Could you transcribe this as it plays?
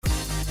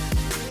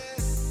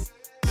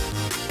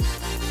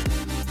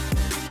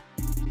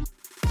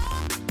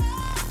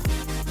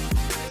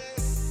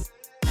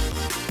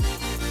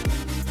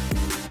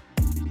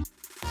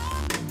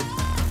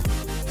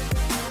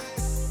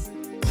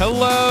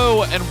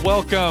Hello and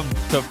welcome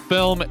to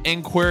Film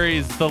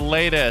Inquiries, the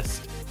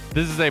latest.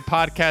 This is a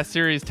podcast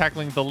series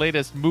tackling the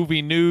latest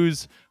movie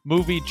news,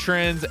 movie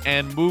trends,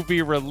 and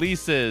movie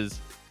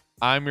releases.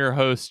 I'm your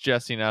host,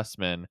 Jesse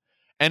Nussman.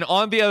 And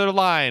on the other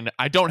line,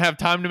 I don't have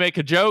time to make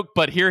a joke,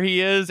 but here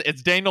he is.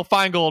 It's Daniel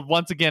Feingold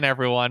once again,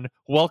 everyone.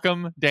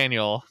 Welcome,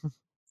 Daniel.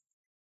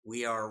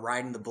 We are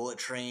riding the bullet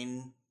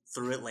train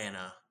through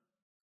Atlanta.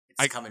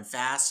 It's coming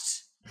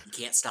fast. You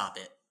can't stop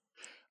it.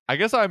 I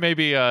guess I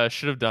maybe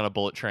should have done a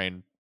bullet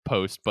train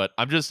post, but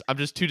I'm just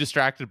too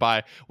distracted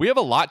by. We have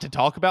a lot to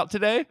talk about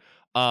today.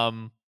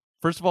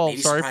 First of all, Maybe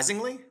sorry.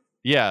 Surprisingly?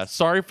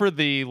 Sorry for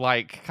the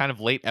kind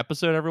of late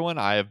episode, everyone.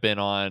 I have been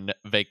on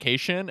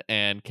vacation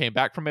and came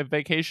back from a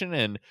vacation,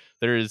 and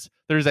there's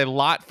a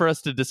lot for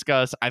us to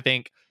discuss. I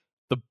think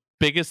the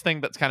biggest thing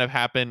that's kind of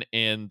happened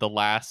in the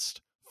last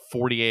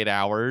 48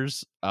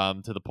 hours,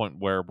 to the point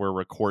where we're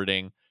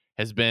recording,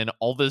 has been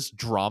all this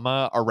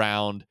drama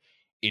around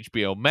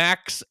HBO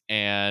Max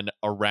and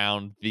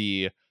around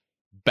the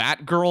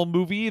Batgirl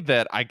movie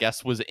that I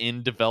guess was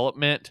in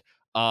development.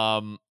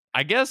 I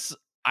guess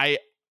I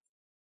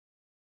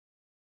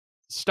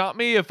stop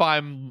me if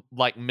I'm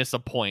miss a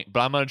point, but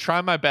I'm going to try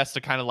my best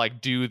to kind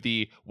of do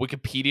the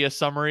Wikipedia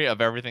summary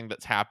of everything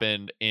that's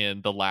happened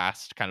in the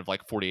last kind of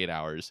 48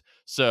 hours.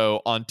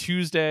 So on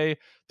Tuesday,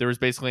 there was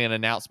basically an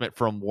announcement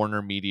from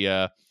Warner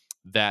Media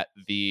that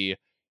the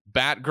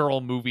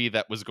Batgirl movie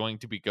that was going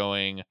to be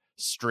going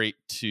straight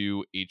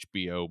to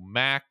HBO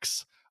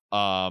Max,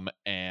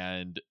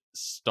 and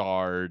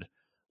starred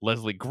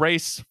Leslie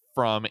Grace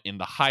from In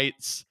the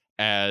Heights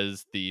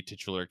as the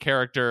titular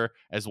character,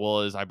 as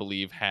well as I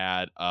believe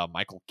had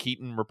Michael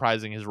Keaton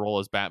reprising his role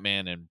as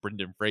Batman, and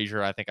Brendan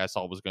Fraser, I think I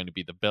saw, was going to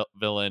be the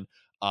villain.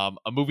 A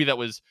movie that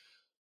was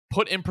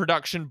put in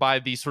production by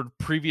the sort of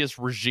previous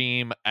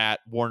regime at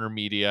Warner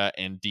Media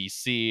and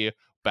DC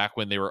back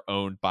when they were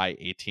owned by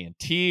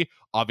AT&T.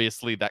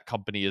 Obviously, that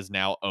company is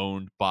now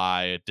owned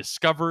by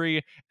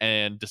Discovery,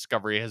 and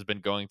Discovery has been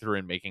going through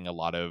and making a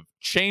lot of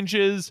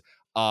changes.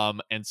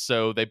 And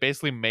so they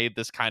basically made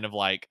this kind of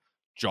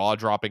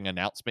jaw-dropping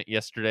announcement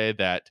yesterday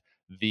that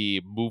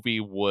the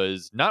movie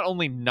was not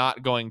only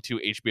not going to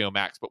HBO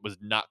Max, but was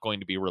not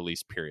going to be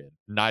released, period.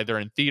 Neither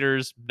in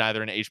theaters,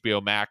 neither in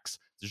HBO Max.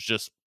 It's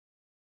just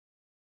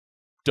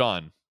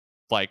done,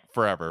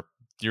 forever.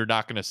 You're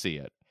not going to see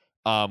it.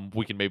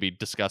 We can maybe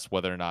discuss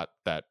whether or not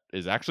that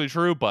is actually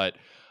true, but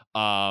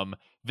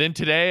then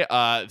today,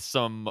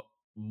 some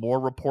more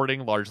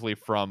reporting, largely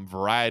from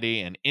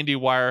Variety and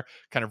IndieWire,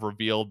 kind of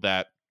revealed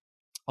that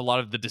a lot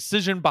of the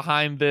decision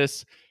behind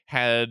this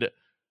had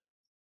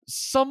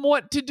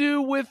somewhat to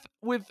do with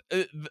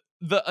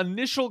the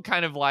initial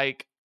kind of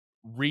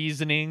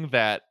reasoning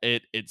that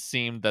it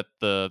seemed that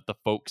the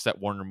folks at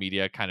Warner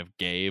Media kind of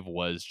gave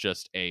was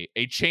just a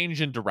change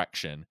in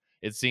direction.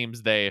 It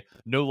seems they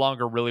no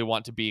longer really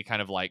want to be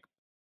kind of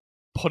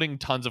putting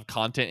tons of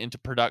content into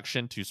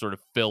production to sort of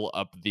fill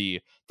up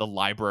the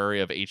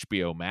library of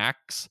HBO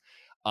Max.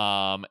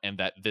 And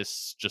that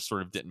this just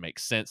sort of didn't make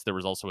sense. There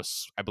was also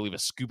I believe a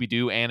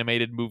Scooby-Doo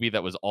animated movie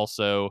that was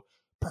also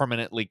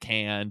permanently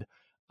canned.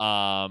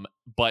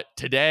 But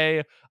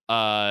today,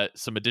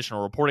 some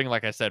additional reporting,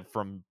 like I said,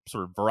 from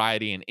sort of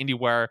Variety and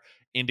IndieWire,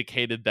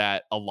 indicated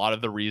that a lot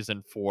of the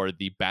reason for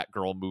the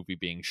Batgirl movie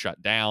being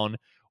shut down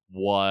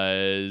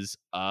was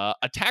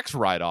a tax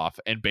write-off,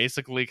 and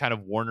basically kind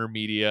of Warner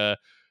Media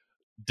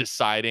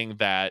deciding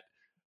that,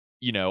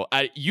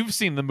 you've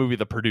seen the movie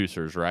The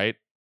Producers, right?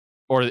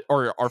 Or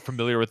are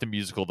familiar with the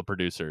musical The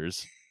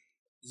Producers?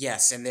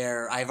 Yes, and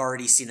I've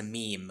already seen a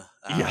meme.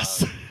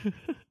 Yes.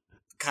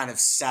 Kind of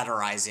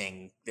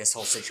satirizing this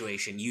whole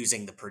situation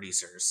using The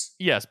Producers.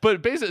 Yes,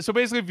 but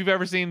basically, if you've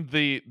ever seen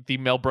the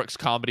Mel Brooks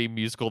comedy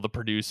musical The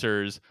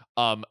Producers,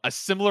 a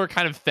similar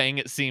kind of thing,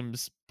 it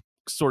seems,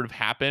 sort of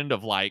happened,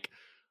 of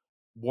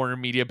Warner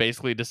Media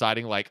basically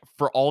deciding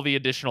for all the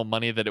additional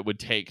money that it would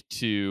take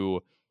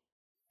to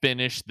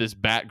finish this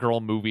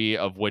Batgirl movie,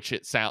 of which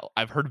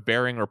I've heard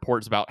varying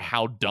reports about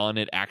how done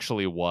it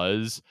actually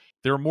was.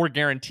 They were more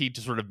guaranteed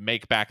to sort of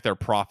make back their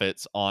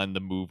profits on the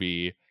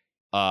movie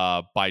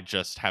by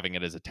just having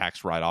it as a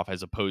tax write-off,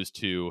 as opposed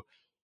to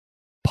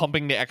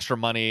pumping the extra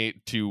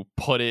money to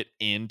put it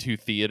into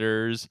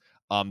theaters.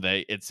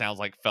 They, it sounds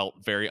like, felt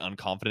very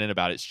unconfident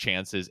about its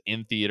chances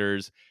in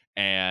theaters,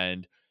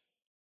 and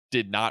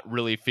did not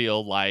really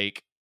feel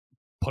like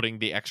putting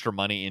the extra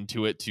money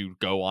into it to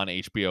go on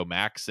HBO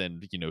Max.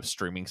 And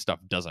streaming stuff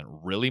doesn't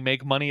really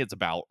make money. It's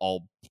about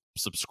all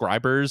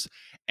subscribers.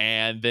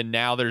 And then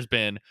now there's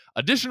been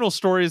additional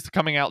stories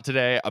coming out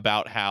today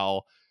about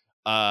how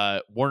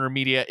Warner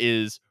Media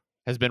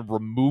has been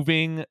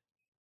removing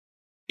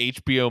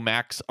HBO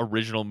Max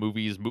original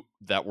movies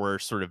that were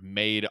sort of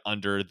made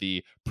under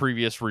the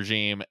previous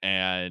regime,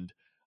 and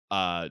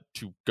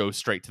to go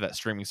straight to that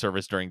streaming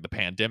service during the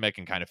pandemic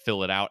and kind of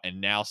fill it out. And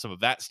now some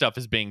of that stuff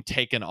is being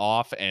taken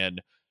off and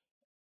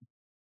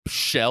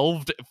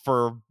shelved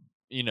for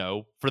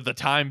the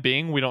time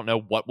being. We don't know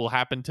what will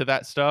happen to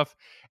that stuff,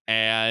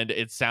 and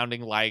it's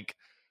sounding like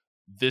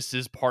this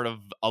is part of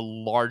a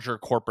larger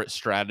corporate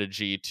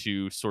strategy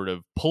to sort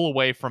of pull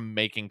away from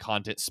making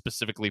content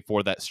specifically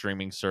for that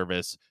streaming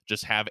service,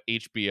 just have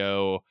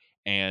HBO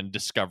and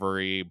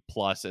Discovery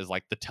Plus as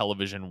like the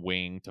television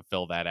wing to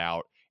fill that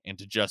out, and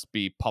to just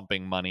be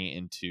pumping money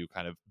into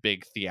kind of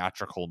big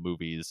theatrical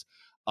movies.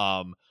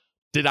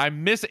 Did I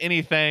miss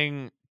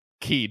anything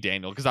key,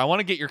 Daniel? Because I want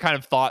to get your kind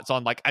of thoughts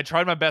on, like, I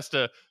tried my best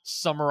to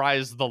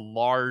summarize the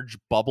large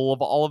bubble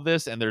of all of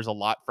this, and there's a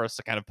lot for us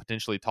to kind of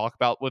potentially talk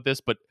about with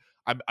this, but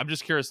I'm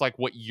just curious, like,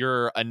 what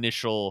your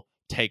initial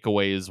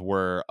takeaways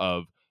were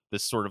of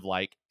this sort of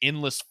like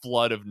endless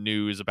flood of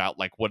news about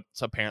like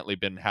what's apparently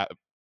been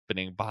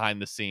happening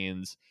behind the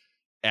scenes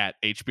at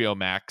HBO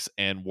Max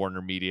and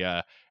Warner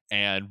Media,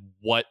 and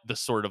what the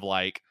sort of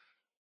like,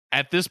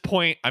 at this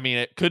point, I mean,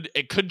 it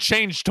could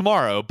change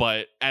tomorrow,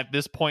 but at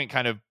this point,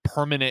 kind of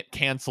permanent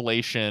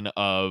cancellation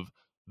of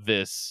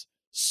this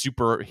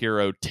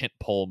superhero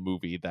tentpole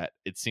movie that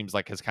it seems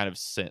like has kind of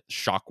sent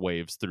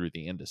shockwaves through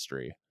the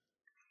industry.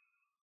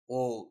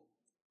 Well,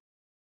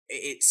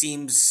 it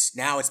seems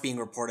now it's being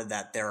reported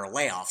that there are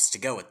layoffs to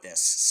go with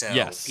this. So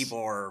Yes. people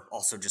are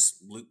also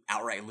just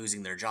outright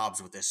losing their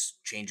jobs with this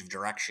change of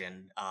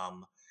direction.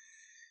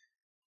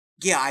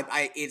 Yeah,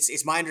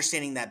 it's my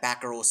understanding that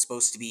Batgirl was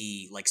supposed to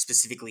be like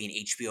specifically an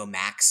HBO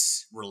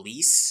Max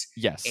release.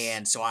 Yes.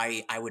 And so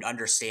I would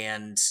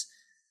understand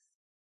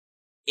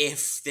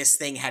if this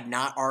thing had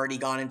not already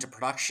gone into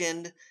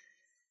production.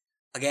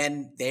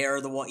 Again, they are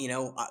the one,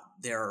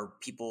 there are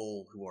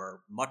people who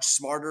are much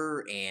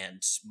smarter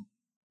and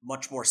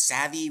much more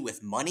savvy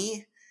with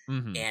money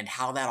and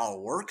how that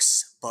all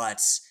works,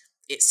 but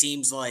it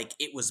seems like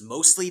it was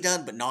mostly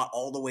done, but not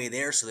all the way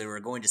there. So they were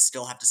going to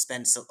still have to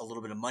spend a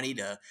little bit of money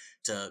to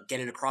get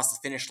it across the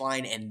finish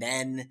line, and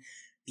then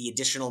the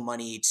additional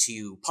money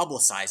to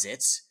publicize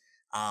it,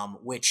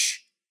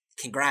 which,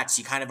 congrats,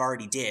 you kind of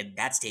already did.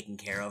 That's taken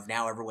care of.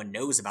 Now everyone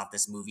knows about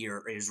this movie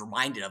or is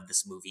reminded of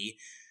this movie.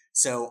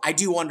 So I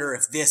do wonder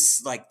if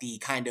this, like, the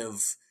kind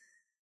of,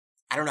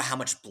 I don't know how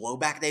much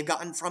blowback they've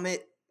gotten from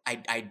it.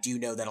 I do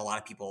know that a lot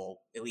of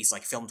people, at least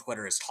like film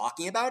Twitter, is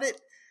talking about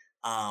it.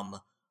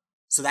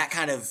 So that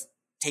kind of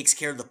takes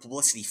care of the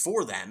publicity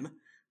for them.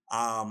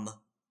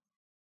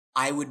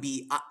 I would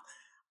be,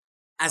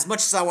 as much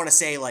as I want to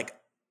say, like,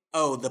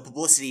 oh, the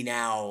publicity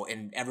now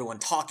and everyone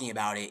talking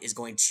about it is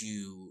going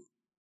to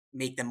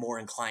make them more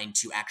inclined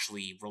to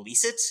actually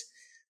release it.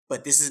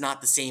 But this is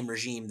not the same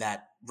regime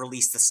that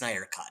released the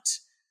Snyder Cut.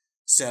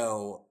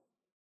 So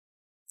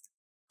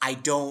I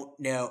don't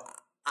know.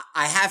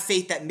 I have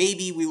faith that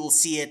maybe we will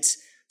see it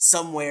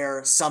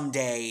somewhere,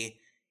 someday,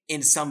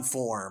 in some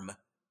form.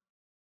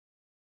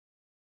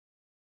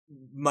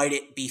 Might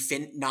it be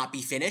not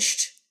be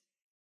finished?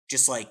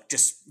 Just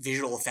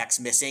visual effects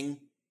missing?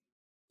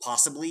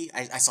 Possibly.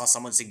 I saw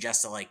someone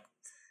suggest that, like,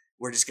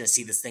 we're just going to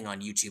see this thing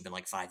on YouTube in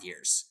like 5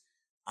 years.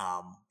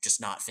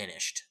 Just not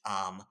finished.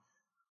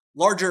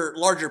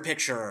 Larger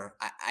picture,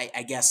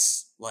 I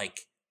guess, like,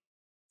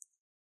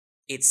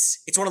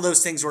 it's one of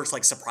those things where it's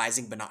like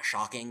surprising but not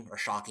shocking, or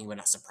shocking but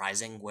not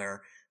surprising,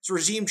 where it's a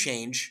regime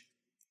change.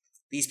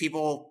 These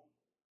people,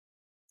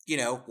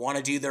 want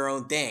to do their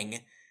own thing.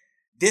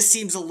 This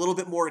seems a little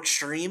bit more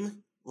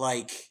extreme.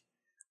 Like,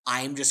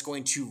 I'm just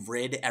going to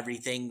rid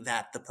everything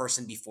that the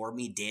person before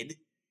me did.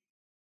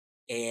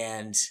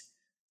 And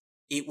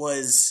it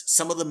was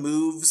some of the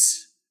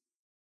moves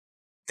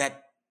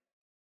that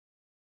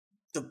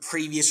the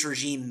previous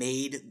regime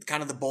made,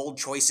 kind of the bold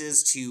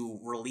choices to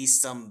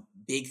release some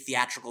big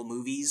theatrical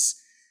movies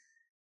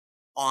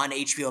on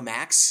HBO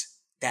Max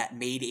that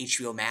made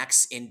HBO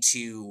Max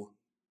into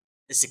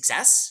a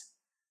success.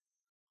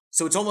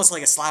 So it's almost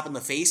like a slap in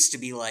the face to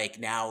be like,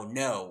 now,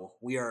 no,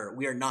 we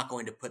are not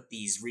going to put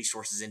these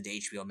resources into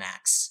HBO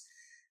Max.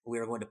 We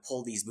are going to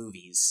pull these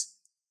movies.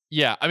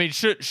 Yeah, I mean,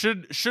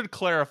 should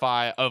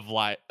clarify of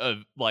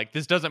like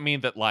this doesn't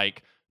mean that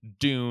like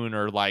Dune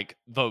or like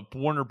the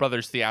Warner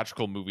Brothers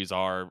theatrical movies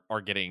are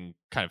getting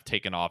kind of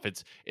taken off.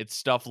 It's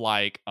stuff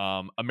like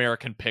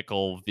American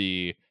Pickle,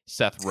 the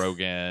Seth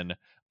Rogen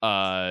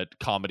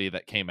comedy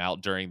that came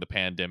out during the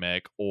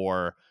pandemic,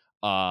 or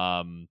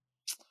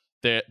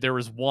there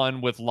was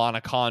one with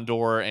Lana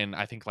Condor and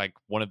I think like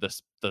one of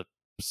the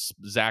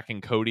Zach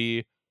and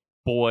Cody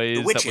boys,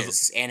 The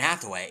Witches, Anne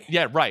Hathaway.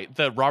 Yeah, right.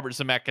 The Robert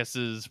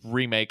Zemeckis'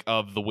 remake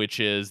of The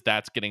Witches,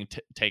 that's getting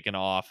taken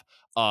off.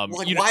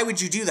 Why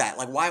would you do that?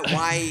 Like,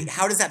 why?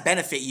 How does that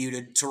benefit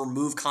you to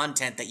remove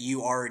content that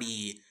you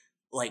already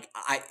like?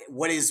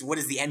 What is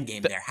the end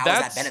game there? How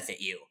does that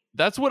benefit you?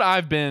 That's what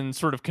I've been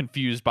sort of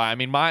confused by. I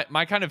mean,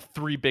 my kind of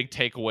three big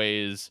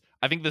takeaways.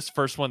 I think this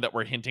first one that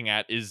we're hinting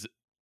at is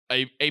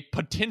a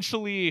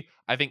potentially,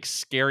 I think,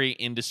 scary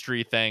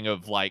industry thing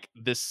of like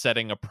this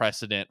setting a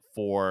precedent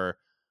for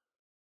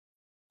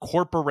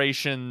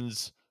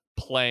corporations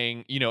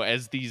playing,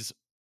 as these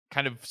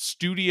kind of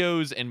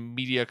studios and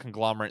media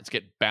conglomerates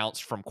get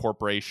bounced from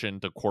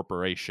corporation to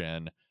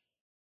corporation,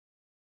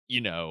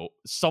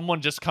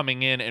 someone just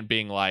coming in and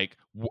being like,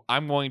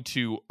 I'm going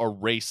to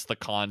erase the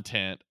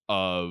content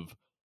of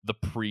the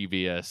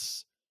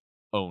previous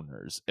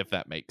owners, if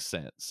that makes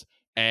sense.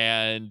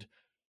 And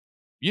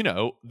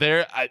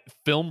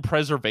film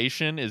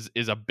preservation is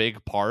a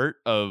big part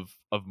of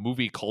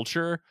movie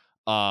culture.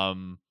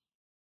 And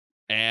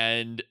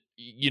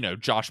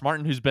Josh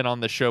Martin, who's been on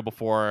the show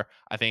before,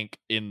 I think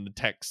in the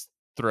text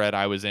thread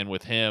I was in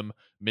with him,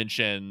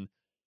 mentioned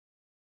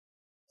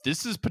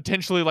this is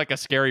potentially like a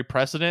scary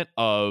precedent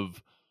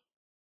of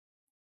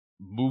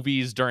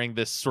movies during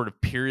this sort of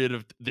period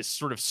of this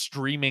sort of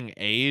streaming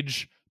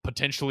age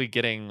potentially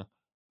getting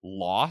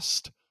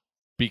lost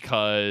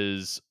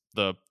because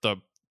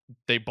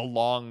they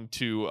belong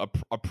to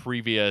a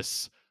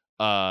previous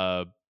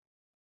era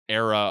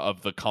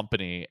of the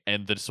company,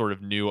 and the sort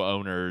of new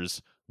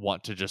owners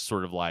want to just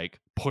sort of like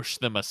push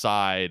them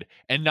aside,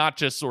 and not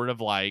just sort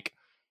of like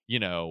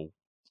you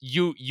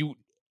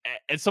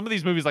and some of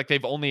these movies, like,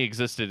 they've only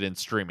existed in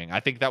streaming.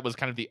 I think that was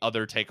kind of the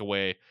other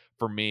takeaway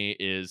for me,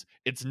 is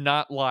it's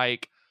not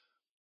like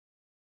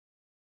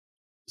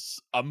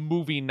a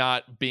movie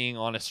not being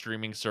on a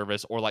streaming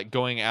service or like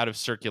going out of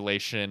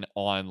circulation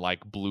on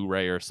like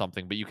Blu-ray or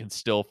something, but you can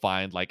still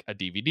find like a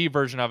DVD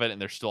version of it,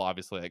 and there's still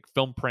obviously like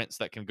film prints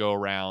that can go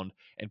around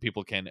and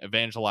people can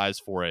evangelize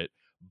for it.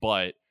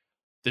 But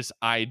this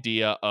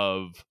idea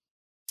of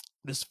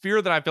this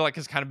fear that I feel like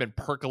has kind of been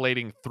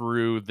percolating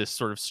through this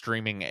sort of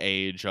streaming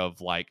age of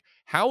like,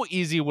 how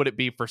easy would it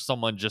be for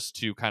someone just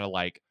to kind of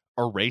like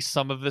erase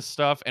some of this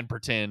stuff and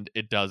pretend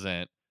it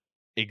doesn't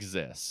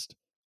exist?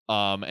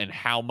 And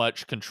how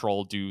much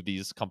control do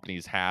these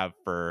companies have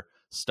for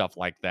stuff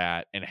like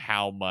that? And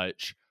how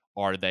much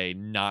are they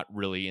not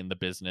really in the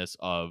business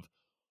of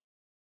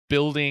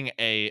building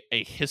a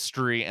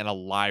history and a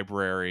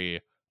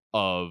library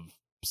of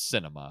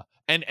cinema?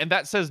 And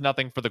that says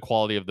nothing for the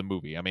quality of the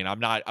movie. I mean, I'm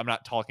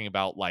not talking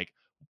about like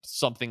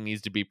something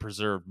needs to be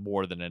preserved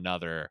more than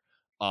another.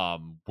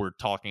 We're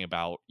talking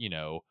about,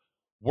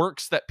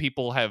 works that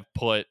people have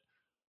put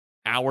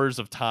hours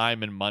of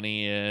time and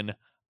money in,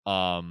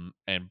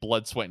 and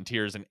blood, sweat, and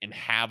tears, and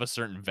have a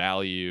certain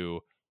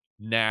value.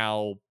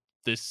 Now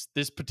this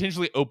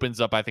potentially opens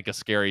up, I think, a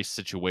scary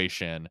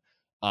situation.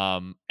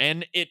 And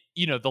it,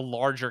 the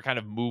larger kind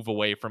of move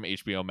away from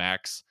HBO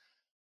Max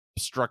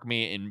struck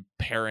me in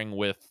pairing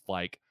with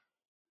like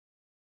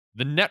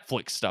the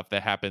Netflix stuff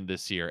that happened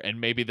this year,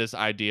 and maybe this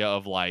idea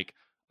of like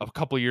a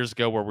couple years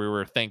ago where we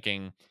were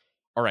thinking,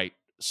 all right,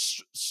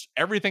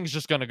 everything's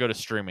just going to go to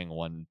streaming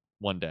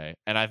one day.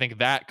 And I think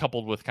that,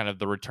 coupled with kind of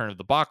the return of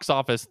the box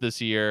office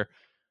this year,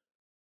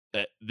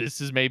 that this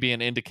is maybe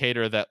an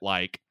indicator that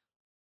like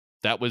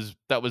that was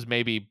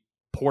maybe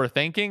poor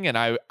thinking. And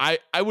I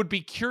would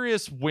be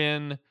curious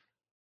when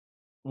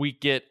we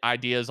get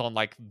ideas on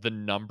like the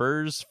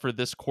numbers for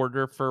this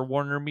quarter for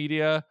Warner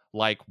Media,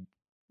 like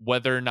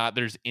whether or not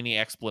there's any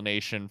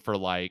explanation for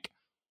like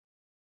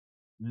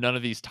none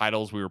of these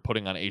titles we were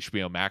putting on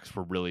HBO Max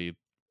were really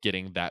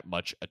getting that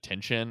much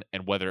attention,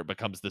 and whether it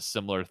becomes the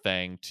similar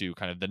thing to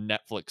kind of the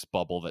Netflix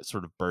bubble that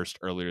sort of burst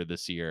earlier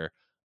this year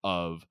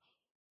of,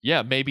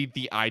 yeah, maybe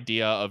the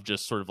idea of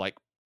just sort of like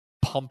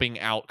pumping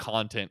out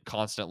content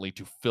constantly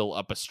to fill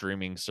up a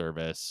streaming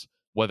service,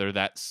 whether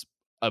that's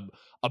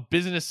a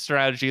business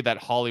strategy that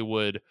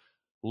Hollywood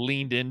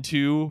leaned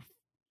into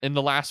in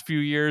the last few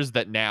years,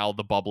 that now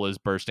the bubble is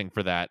bursting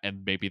for that,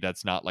 and maybe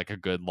that's not like a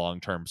good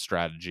long-term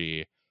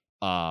strategy.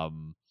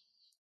 And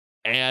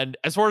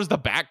as far as the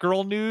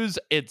Batgirl news,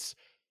 it's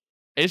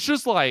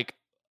just like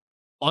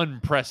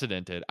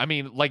unprecedented. I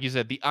mean, like you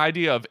said, the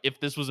idea of if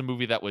this was a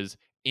movie that was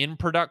in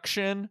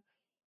production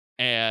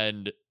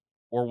and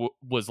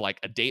was like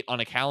a date on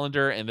a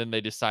calendar, and then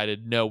they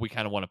decided, no, we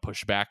kind of want to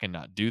push back and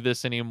not do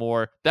this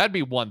anymore, that'd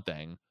be one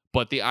thing.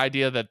 But the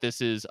idea that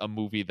this is a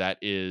movie that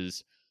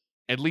is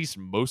at least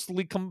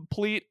mostly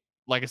complete,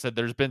 like I said,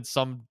 there's been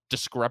some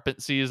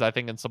discrepancies, I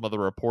think, in some of the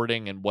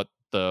reporting and what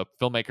the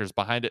filmmakers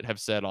behind it have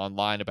said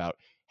online about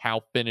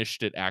how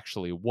finished it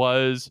actually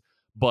was.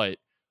 But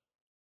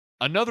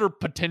another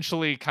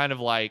potentially kind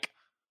of like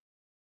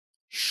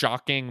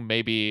shocking,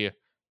 maybe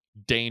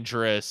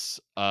dangerous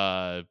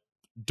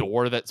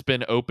door that's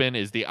been open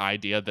is the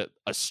idea that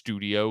a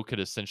studio could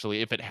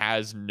essentially, if it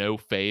has no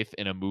faith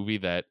in a movie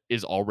that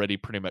is already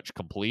pretty much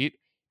complete,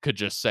 could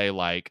just say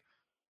like,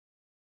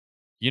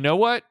 you know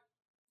what?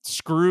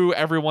 Screw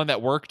everyone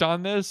that worked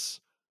on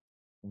this.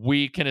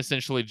 We can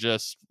essentially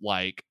just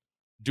like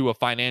do a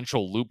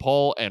financial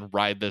loophole and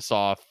ride this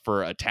off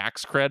for a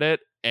tax credit,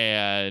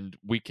 and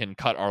we can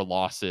cut our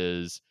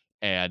losses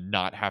and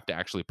not have to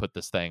actually put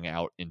this thing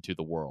out into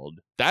the world.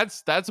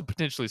 That's a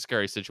potentially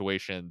scary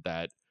situation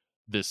that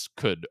this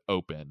could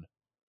open.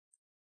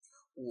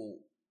 Well,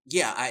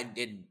 yeah,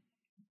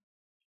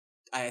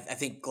 I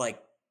think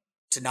like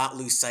to not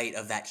lose sight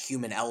of that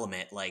human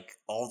element, like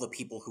all the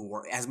people who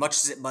work, as much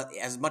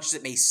as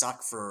it may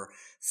suck for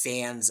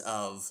fans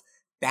of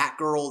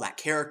Batgirl, that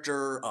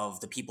character, of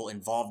the people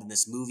involved in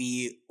this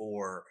movie,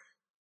 or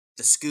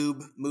the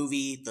Scoob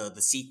movie,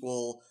 the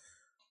sequel.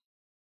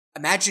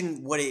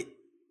 Imagine what it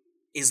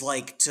is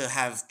like to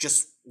have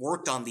just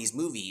worked on these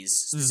movies.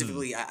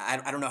 Specifically,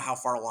 I don't know how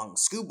far along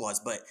Scoob was,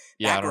 but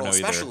Yeah, Batgirl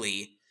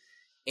especially.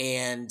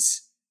 And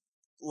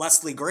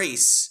Leslie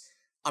Grace,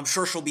 I'm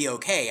sure she'll be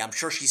okay. I'm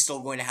sure she's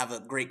still going to have a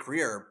great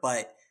career,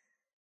 but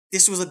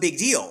this was a big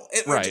deal.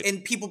 Right.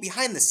 And people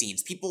behind the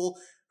scenes, people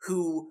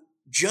who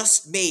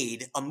just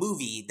made a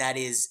movie that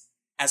is,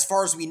 as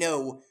far as we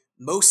know,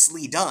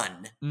 mostly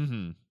done,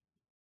 Mm-hmm.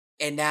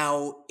 and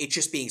now it's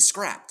just being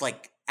scrapped.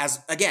 Like,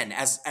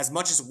 as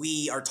much as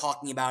we are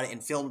talking about it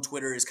and film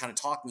Twitter is kind of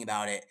talking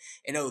about it,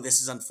 and oh,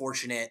 this is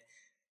unfortunate,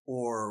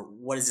 or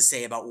what does it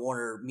say about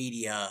Warner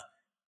Media?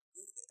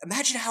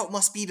 Imagine how it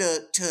must be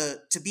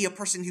to be a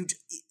person who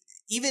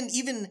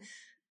even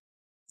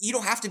you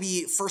don't have to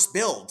be first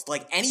build,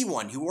 like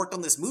anyone who worked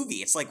on this movie.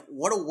 It's like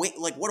what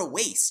a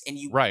waste, and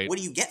Right. what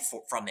do you get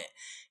from it?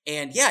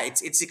 And yeah,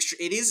 it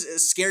is a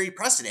scary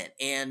precedent,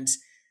 and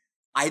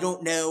I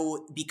don't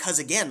know, because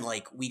again,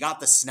 like, we got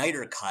the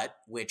Snyder cut,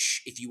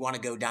 which, if you want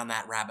to go down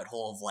that rabbit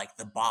hole of like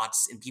the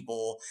bots and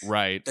people,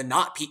 Right. the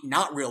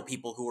not real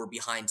people who were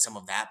behind some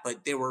of that,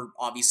 but there were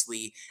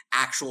obviously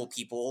actual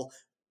people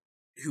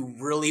who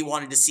really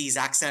wanted to see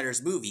Zack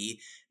Snyder's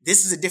movie.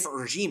 This is a different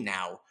regime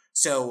now,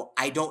 so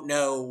I don't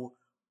know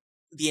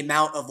the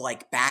amount of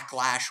like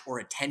backlash or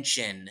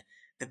attention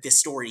that this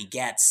story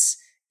gets,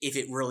 if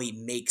it really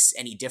makes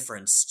any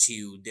difference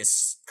to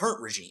this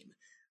current regime.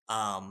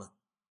 Um,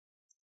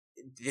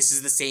 this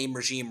is the same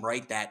regime,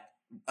 right, that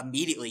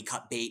immediately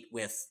cut bait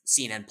with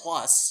CNN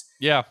Plus,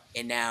 Yeah.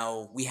 and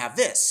now we have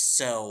this.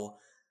 So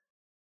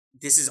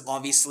this is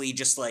obviously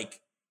just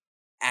like,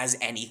 as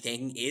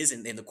anything is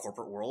in the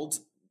corporate world,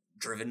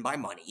 driven by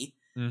money.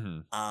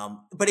 Mm-hmm.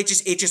 But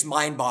it's just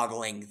mind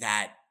boggling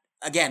that,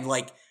 again,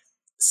 like,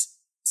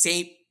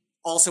 say,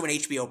 also an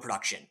HBO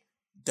production,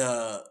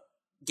 the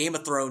Game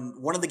of Thrones,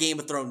 one of the Game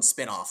of Thrones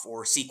spin-off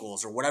or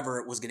sequels or whatever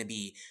it was going to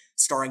be,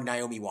 starring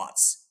Naomi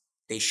Watts.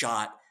 They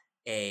shot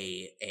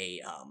a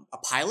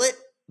pilot,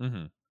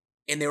 Mm-hmm.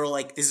 and they were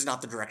like, this is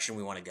not the direction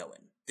we want to go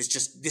in.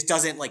 This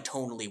doesn't like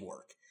tonally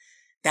work.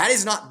 That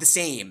is not the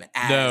same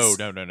as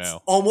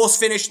No. almost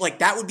finished. Like,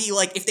 that would be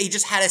like if they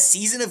just had a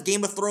season of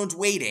Game of Thrones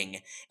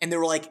waiting, and they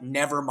were like,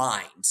 never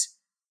mind.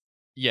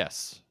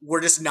 Yes.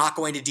 We're just not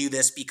going to do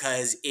this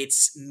because it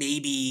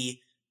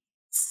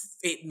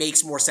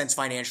makes more sense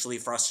financially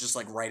for us to just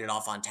like write it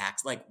off on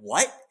tax. Like,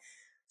 what?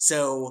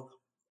 So,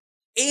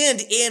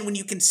 and when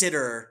you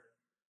consider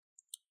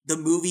the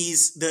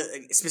movies,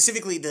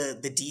 specifically the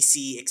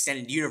DC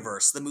extended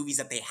universe, the movies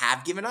that they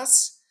have given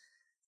us,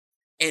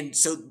 and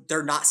so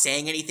they're not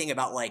saying anything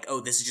about like,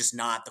 oh, this is just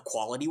not the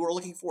quality we're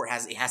looking for.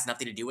 It has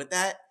nothing to do with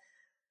that.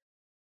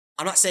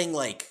 I'm not saying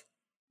like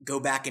go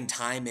back in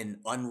time and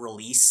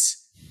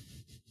unrelease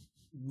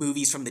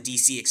movies from the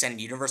DC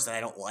extended universe that I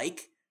don't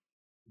like,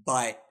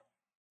 but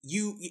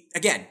you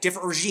again,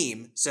 different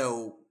regime,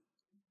 so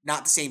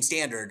not the same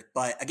standard.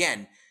 But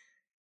again,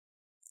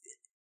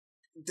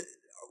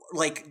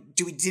 like,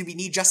 did we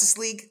need Justice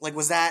League? Like,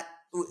 was that,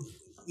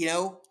 you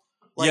know?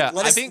 Like, yeah,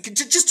 let us think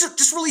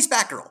just release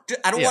Batgirl.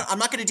 I'm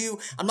not gonna do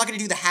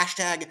the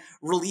hashtag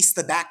release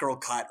the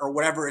Batgirl cut or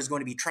whatever is going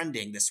to be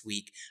trending this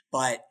week.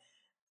 But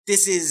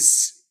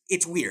it's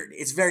weird.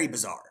 It's very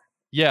bizarre.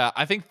 Yeah,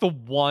 I think the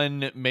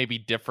one maybe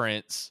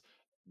difference,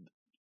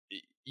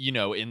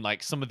 in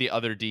like some of the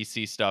other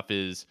DC stuff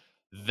is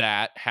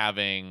that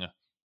having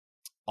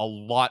a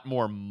lot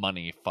more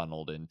money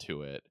funneled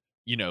into it.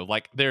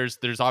 Like there's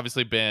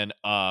obviously been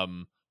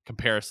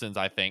comparisons,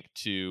 I think,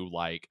 to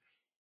like,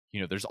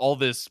 there's all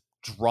this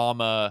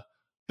drama.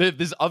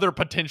 This other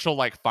potential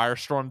like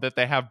firestorm that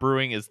they have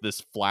brewing is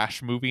this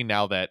Flash movie,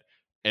 now that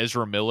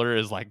Ezra Miller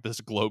is like this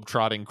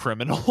globetrotting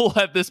criminal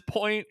at this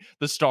point,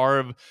 the star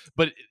of,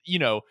 but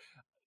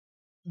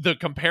the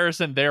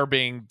comparison there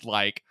being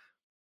like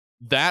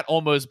that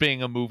almost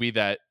being a movie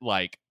that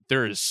like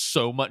there is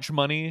so much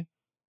money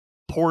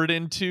poured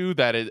into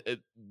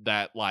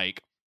that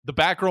like the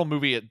Batgirl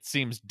movie, it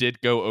seems,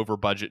 did go over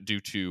budget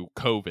due to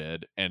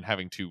COVID and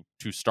having to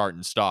start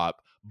and stop,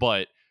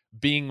 but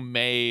being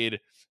made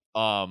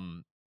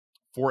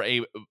for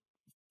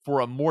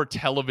a more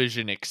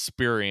television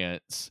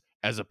experience,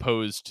 as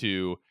opposed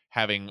to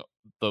having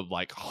the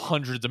like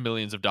hundreds of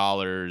millions of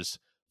dollars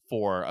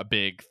for a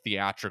big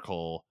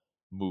theatrical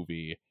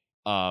movie.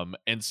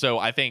 And so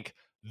I think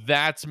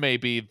that's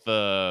maybe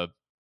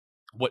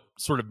what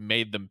sort of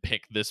made them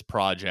pick this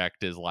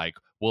project, is like,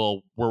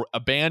 well, we're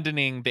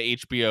abandoning the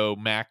HBO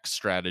Max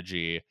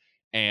strategy,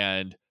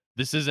 and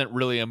this isn't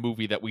really a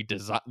movie that we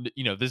design.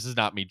 This is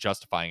not me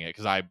justifying it,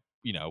 because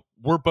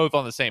we're both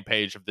on the same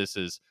page of this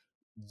is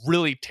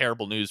really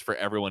terrible news for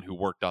everyone who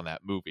worked on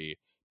that movie.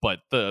 But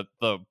the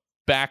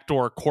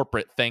backdoor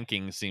corporate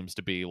thinking seems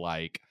to be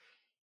like,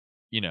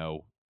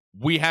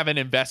 we haven't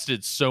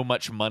invested so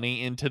much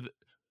money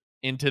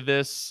into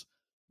this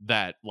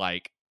that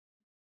like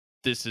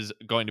this is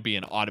going to be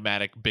an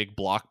automatic big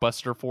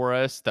blockbuster for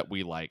us that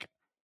we like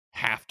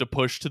have to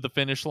push to the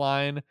finish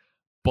line,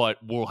 but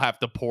we'll have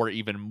to pour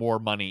even more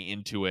money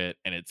into it,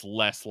 and it's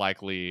less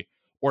likely,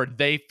 or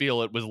they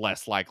feel it was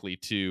less likely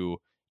to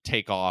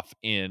take off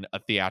in a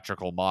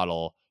theatrical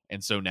model.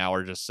 And so now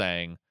we're just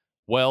saying,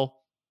 well,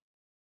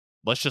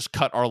 let's just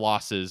cut our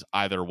losses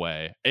either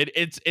way.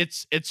 It's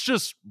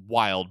just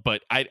wild.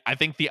 But I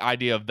think the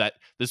idea of that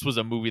this was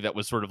a movie that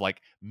was sort of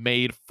like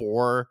made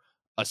for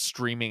a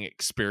streaming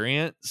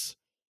experience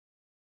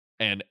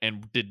and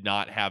did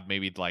not have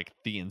maybe like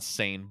the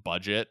insane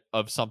budget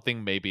of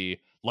something, maybe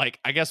like,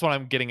 I guess what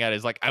I'm getting at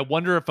is like, I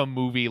wonder if a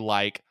movie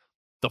like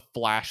the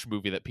Flash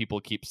movie that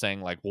people keep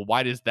saying like, well,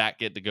 why does that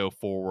get to go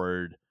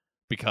forward?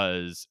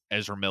 Because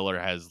Ezra Miller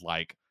has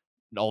like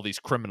all these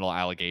criminal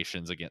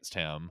allegations against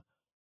him.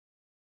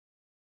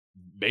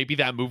 Maybe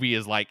that movie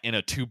is like in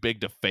a too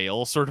big to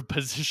fail sort of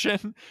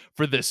position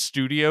for this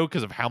studio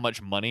because of how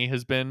much money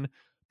has been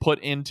put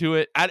into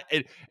it.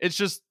 It's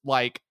just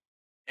like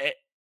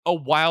a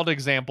wild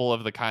example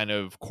of the kind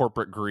of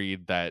corporate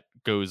greed that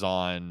goes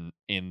on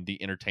in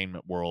the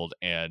entertainment world,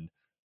 and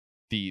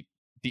the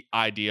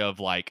idea of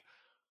like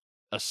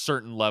a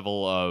certain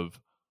level of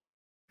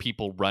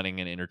people running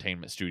an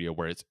entertainment studio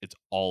where it's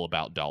all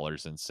about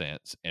dollars and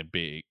cents and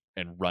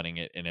running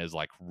it in as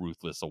like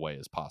ruthless a way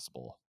as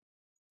possible.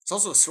 It's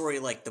also a story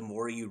like the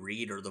more you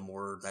read or the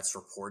more that's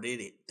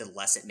reported, the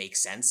less it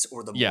makes sense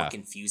or the more Yeah.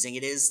 confusing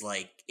it is.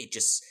 Like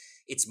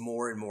it's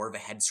more and more of a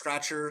head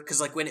scratcher.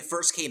 Because like when it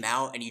first came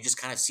out and you just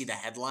kind of see the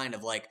headline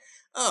of like,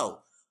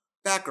 oh,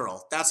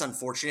 Batgirl, that's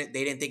unfortunate.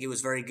 They didn't think it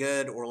was very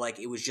good, or like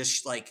it was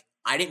just like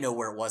I didn't know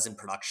where it was in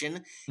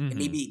production. And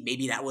Mm-hmm.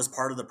 maybe that was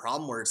part of the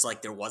problem where it's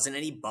like there wasn't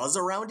any buzz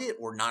around it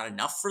or not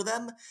enough for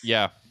them.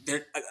 Yeah.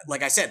 There,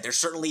 like I said, there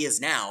certainly is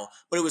now,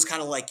 but it was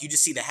kind of like you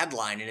just see the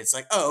headline and it's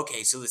like, oh,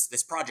 okay, so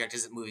this project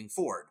isn't moving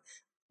forward.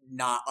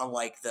 Not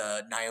unlike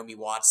the Naomi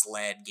Watts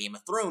led Game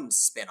of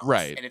Thrones spinoff.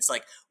 Right. And it's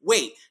like,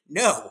 wait,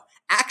 no,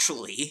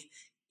 actually,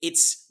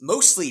 it's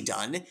mostly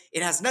done.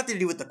 It has nothing to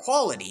do with the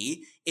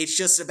quality. It's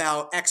just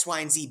about X, Y,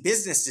 and Z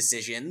business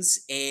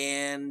decisions.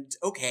 And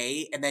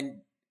okay, and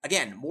then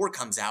again, more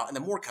comes out, and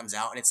then more comes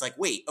out, and it's like,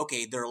 wait,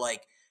 okay, they're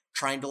like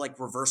trying to like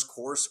reverse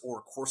course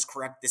or course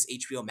correct this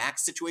HBO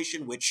Max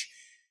situation, which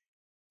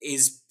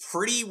is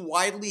pretty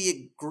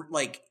widely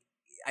like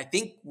I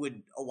think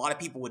would a lot of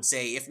people would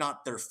say, if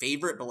not their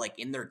favorite, but like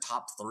in their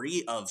top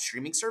 3 of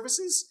streaming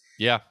services.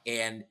 Yeah.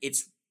 And it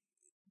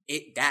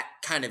that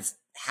kind of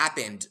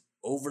happened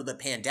over the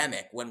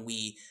pandemic when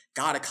we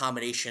got a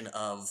combination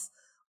of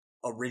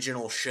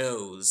original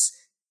shows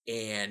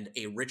and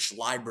a rich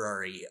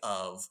library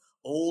of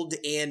old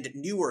and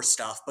newer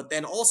stuff, but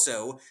then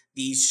also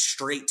these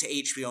straight to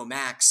HBO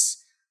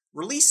Max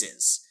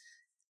releases.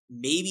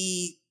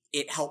 Maybe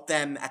it helped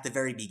them at the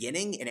very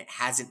beginning and it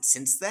hasn't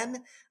since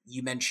then.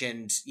 You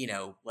mentioned,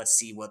 let's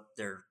see what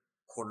their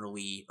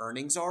quarterly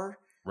earnings are.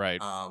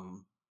 Right.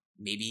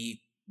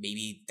 Maybe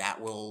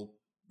that will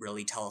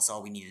really tell us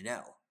all we need to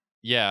know.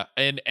 Yeah,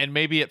 and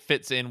maybe it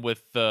fits in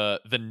with the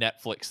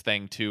Netflix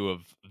thing too,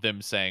 of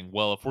them saying,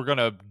 well, if we're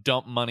gonna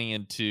dump money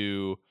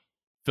into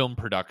film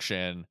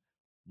production,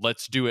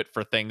 let's do it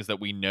for things that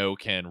we know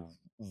can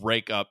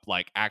rake up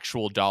like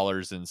actual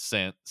dollars and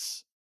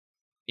cents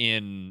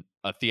in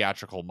a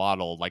theatrical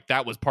model. Like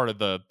that was part of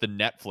the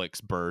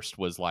Netflix burst,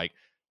 was like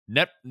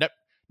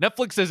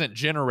Netflix isn't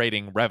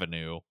generating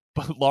revenue,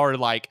 but Laura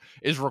like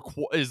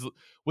was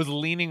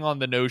leaning on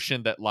the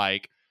notion that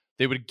like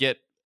they would get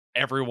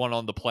everyone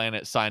on the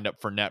planet signed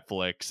up for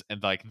Netflix,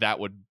 and like that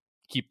would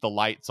keep the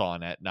lights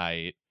on at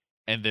night.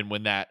 And then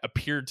when that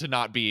appeared to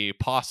not be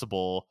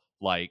possible,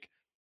 like,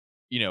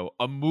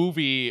 a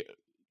movie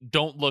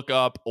Don't Look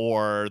Up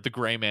or The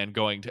Gray Man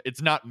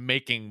it's not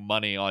making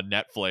money on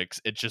Netflix.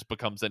 It just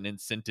becomes an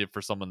incentive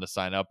for someone to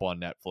sign up on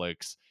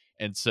Netflix.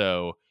 And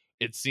so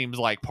it seems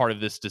like part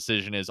of this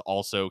decision is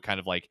also kind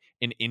of like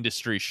an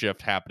industry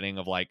shift happening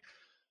of like,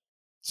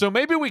 so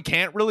maybe we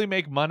can't really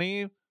make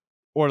money,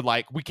 or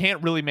like we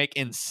can't really make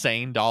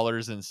insane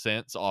dollars and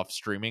cents off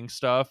streaming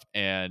stuff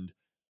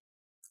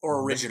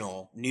or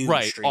original new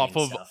right streaming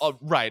stuff.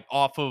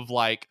 Off of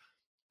like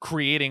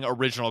creating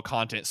original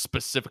content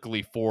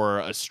specifically for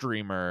a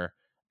streamer.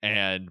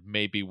 And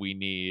maybe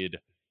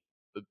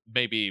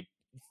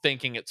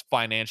thinking it's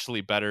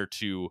financially better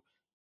to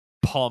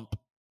pump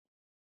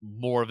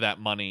more of that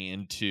money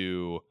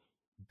into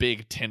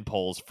big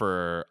tentpoles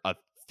for a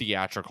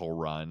theatrical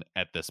run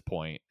at this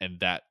point,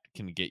 and that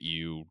can get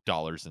you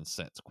dollars and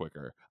cents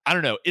quicker. I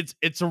don't know.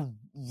 It's a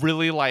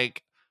really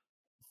like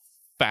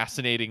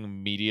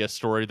fascinating media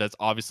story that's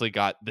obviously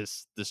got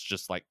this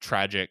just like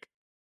tragic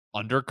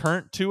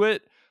undercurrent to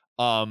it.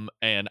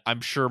 And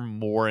I'm sure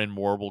more and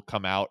more will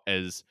come out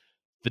as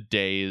the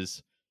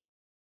days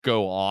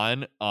go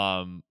on.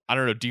 I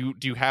don't know. Do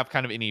you have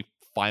kind of any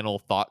final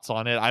thoughts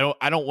on it?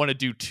 I don't want to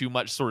do too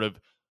much sort of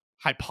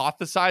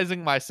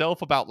hypothesizing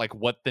myself about like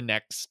what the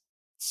next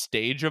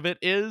stage of it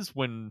is,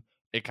 when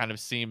it kind of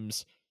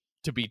seems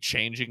to be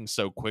changing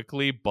so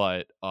quickly.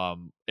 But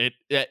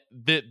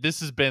this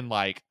has been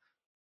like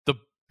the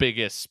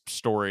biggest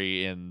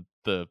story in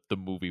the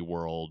movie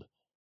world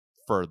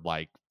for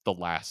like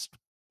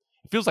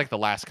it feels like the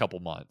last couple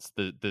months.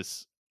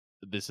 This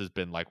has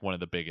been like one of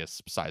the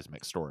biggest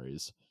seismic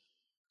stories.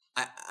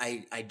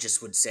 I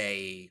just would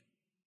say,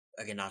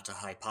 again, not to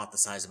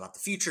hypothesize about the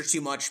future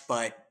too much,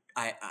 but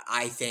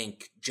I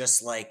think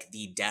just like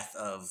the death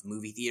of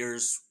movie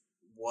theaters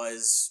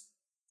was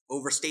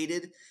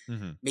overstated,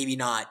 Mm-hmm. maybe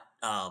not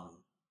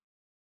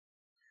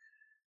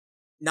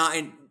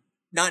in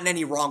not in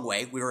any wrong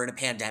way. We were in a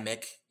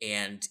pandemic,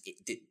 and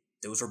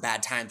those were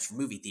bad times for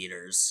movie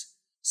theaters.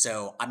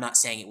 So I'm not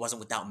saying it wasn't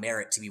without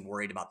merit to be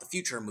worried about the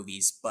future of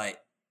movies,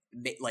 but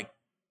like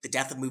the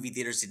death of movie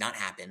theaters did not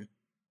happen.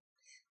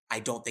 I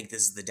don't think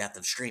this is the death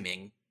of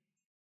streaming.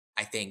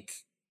 I think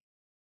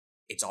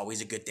it's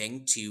always a good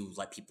thing to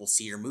let people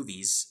see your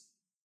movies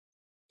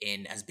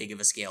in as big of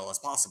a scale as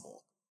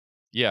possible.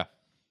 Yeah.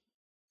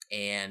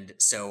 And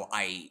so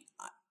I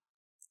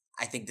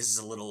think this is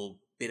a little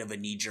bit of a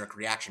knee-jerk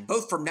reaction,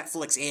 both from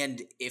Netflix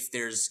and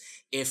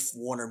if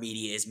Warner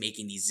Media is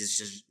making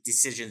these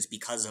decisions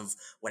because of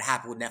what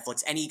happened with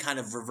Netflix, any kind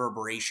of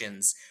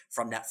reverberations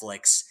from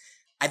Netflix.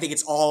 I think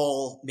it's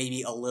all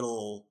maybe a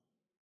little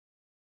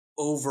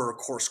over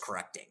course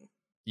correcting.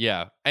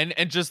 Yeah. And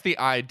just the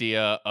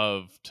idea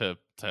of to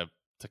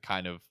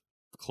kind of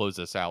close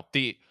this out.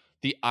 The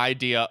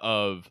idea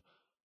of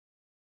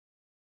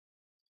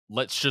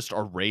let's just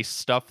erase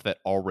stuff that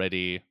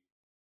already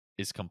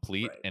is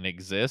complete Right. and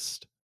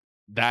exists.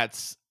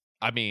 That's,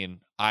 I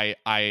mean,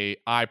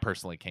 I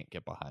personally can't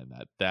get behind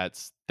that.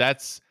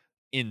 That's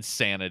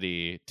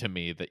insanity to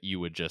me, that you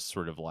would just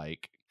sort of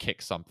like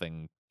kick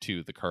something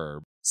to the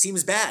curb.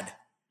 Seems bad.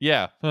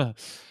 Yeah.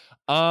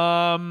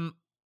 I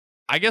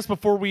guess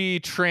before we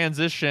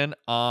transition,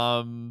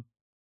 one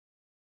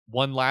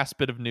last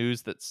bit of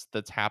news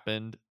that's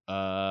happened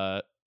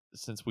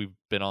since we've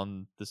been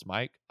on this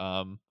mic.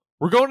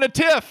 We're going to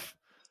TIFF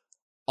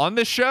on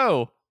this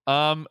show.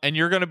 And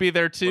you're going to be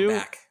there too. We're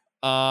back.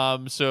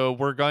 So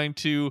we're going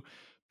to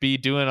be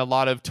doing a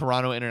lot of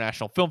Toronto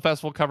International Film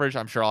Festival coverage.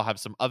 I'm sure I'll have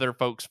some other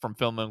folks from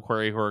Film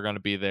Inquiry who are going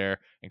to be there.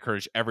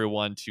 Encourage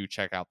everyone to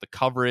check out the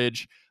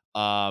coverage.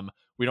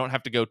 We don't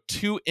have to go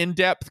too in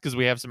depth because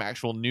we have some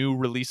actual new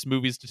release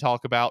movies to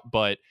talk about,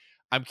 but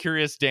I'm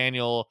curious,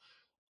 Daniel,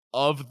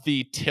 of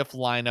the TIFF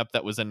lineup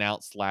that was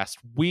announced last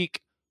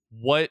week,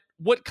 what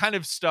kind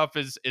of stuff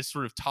is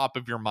sort of top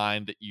of your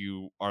mind that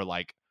you are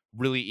like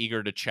really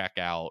eager to check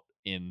out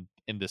in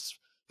this?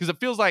 Because it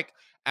feels like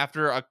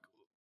after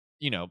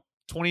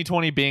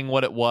 2020 being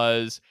what it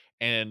was,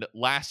 and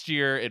last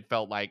year it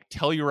felt like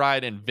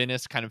Telluride and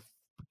Venice kind of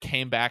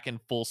came back in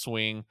full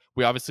swing.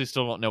 We obviously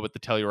still don't know what the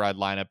Telluride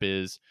lineup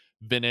is.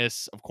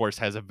 Venice, of course,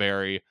 has a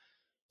very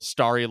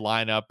starry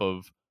lineup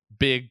of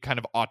big kind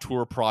of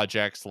auteur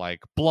projects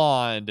like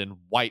Blonde and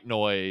White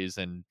Noise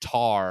and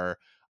Tar,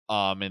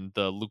 and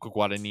the Luca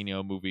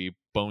Guadagnino movie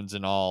Bones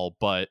and All.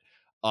 But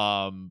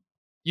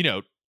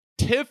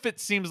TIFF, it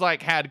seems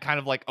like, had kind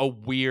of like a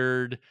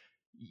weird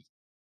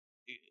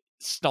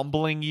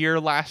stumbling year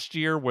last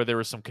year where there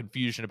was some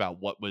confusion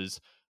about what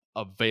was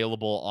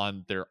available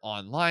on their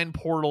online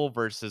portal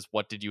versus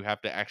what did you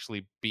have to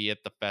actually be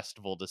at the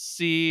festival to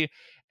see.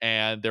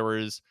 And there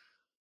was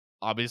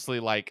obviously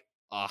like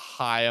a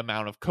high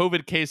amount of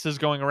COVID cases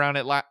going around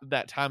at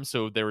that time.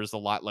 So there was a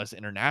lot less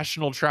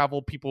international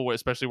travel people,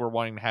 especially were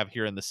wanting to have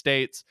here in the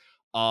States.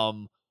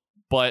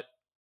 But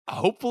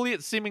hopefully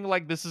it's seeming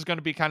like this is going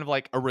to be kind of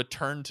like a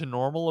return to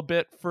normal a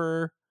bit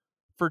for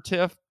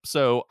TIFF.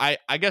 So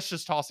I guess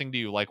just tossing to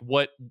you, like,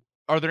 what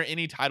are there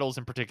any titles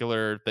in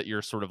particular that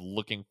you're sort of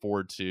looking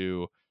forward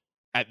to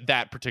at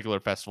that particular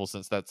festival,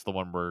 since that's the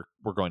one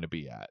we're going to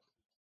be at?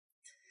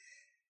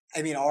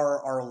 I mean,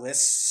 our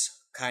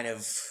lists kind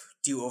of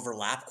do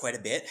overlap quite a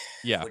bit.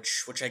 Yeah.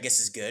 Which I guess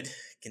is good,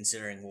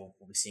 considering we'll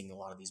be seeing a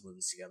lot of these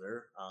movies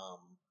together.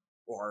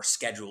 Or our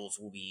schedules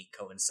will be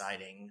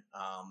coinciding.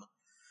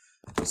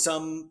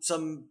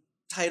 Some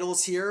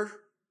titles here,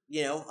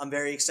 I'm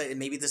very excited.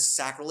 Maybe this is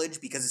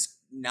sacrilege because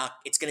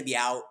it's going to be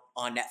out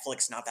on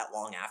Netflix not that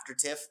long after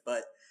TIFF,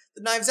 but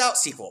the Knives Out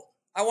sequel.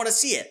 I want to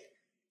see it.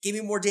 Give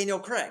me more Daniel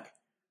Craig.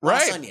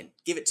 Glass Onion.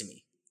 Give it to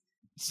me.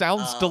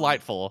 Sounds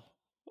delightful.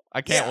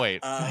 I can't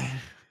wait.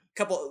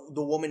 The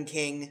Woman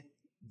King,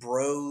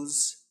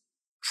 Bros,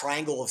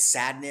 Triangle of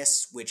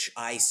Sadness, which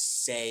I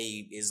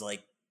say is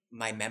like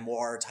my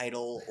memoir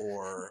title,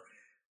 or,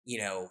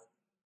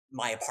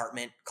 my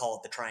apartment, call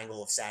it the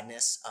Triangle of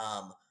Sadness.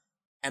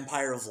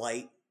 Empire of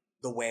Light,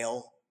 The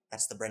Whale.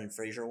 That's the Brendan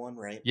Fraser one,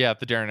 right? Yeah,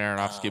 the Darren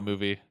Aronofsky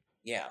movie.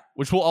 Yeah.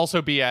 Which will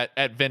also be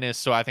at Venice,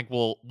 so I think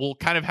we'll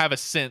kind of have a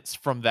sense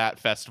from that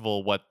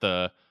festival what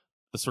the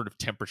sort of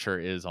temperature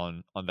is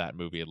on that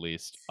movie, at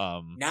least.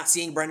 Not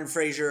seeing Brendan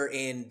Fraser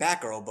in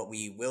Batgirl, but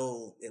we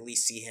will at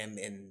least see him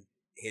in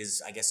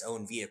his, I guess,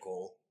 own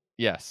vehicle.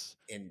 Yes.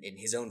 In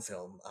his own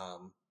film.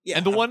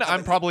 And the one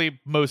I'm probably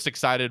most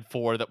excited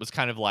for that was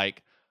kind of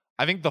like,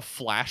 I think the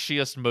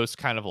flashiest, most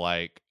kind of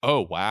like, oh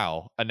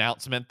wow,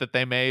 announcement that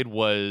they made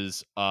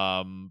was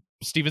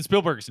Steven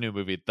Spielberg's new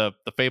movie, The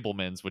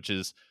Fabelmans, which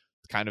is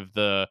kind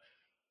of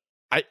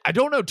I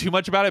don't know too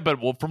much about it, but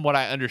from what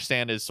I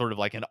understand is sort of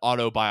like an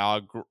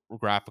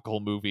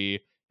autobiographical movie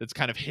that's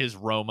kind of his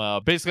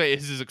Roma. Basically,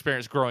 it's his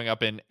experience growing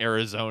up in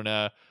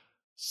Arizona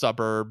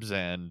suburbs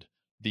and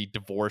the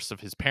divorce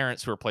of his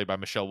parents, who are played by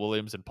Michelle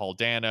Williams and Paul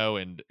Dano,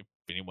 and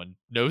anyone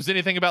knows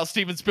anything about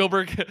Steven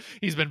Spielberg,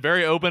 he's been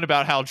very open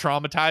about how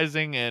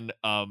traumatizing and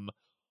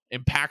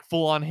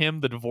impactful on him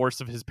the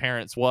divorce of his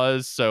parents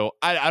was. So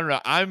I don't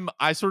know.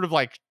 I sort of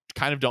like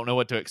kind of don't know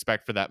what to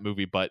expect for that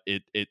movie, but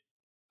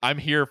I'm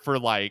here for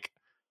like,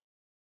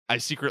 I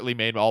secretly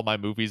made all my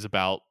movies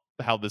about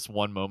how this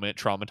one moment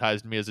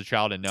traumatized me as a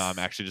child, and now I'm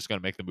actually just going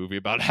to make the movie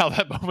about how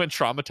that moment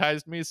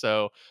traumatized me.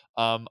 So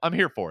I'm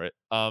here for it.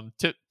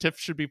 TIFF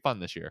should be fun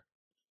this year.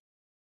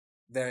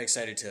 Very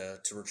excited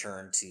to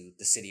return to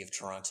the city of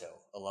Toronto.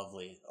 A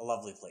lovely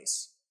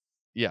place.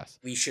 Yes.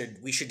 We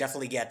should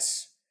definitely get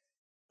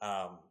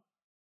no,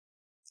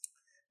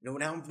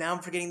 now I'm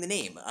forgetting the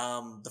name.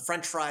 The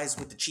French fries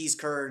with the cheese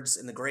curds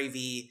and the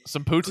gravy.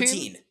 Some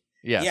poutine?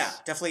 Yes. Yeah,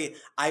 definitely.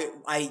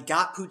 I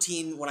got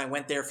poutine when I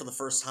went there for the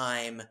first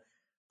time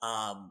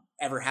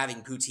ever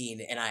having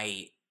poutine, and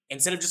I,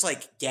 instead of just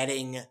like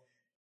getting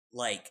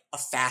like a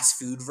fast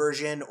food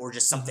version or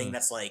just something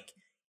that's like,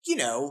 you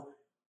know,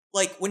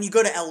 like when you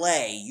go to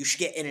LA, you should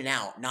get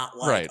In-N-Out, not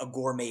like a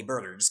gourmet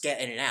burger. Just get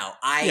In-N-Out.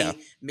 I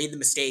made the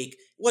mistake.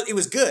 Well, it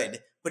was good,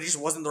 but it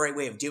just wasn't the right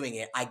way of doing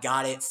it. I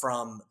got it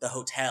from the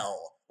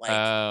hotel.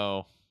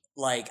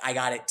 Like I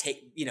got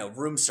it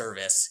room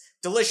service.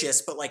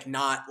 Delicious, but like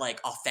not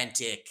like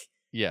authentic.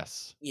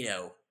 Yes.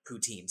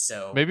 Poutine.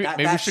 So maybe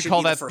we should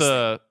call that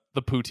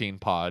the poutine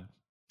pod.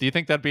 Do you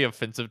think that'd be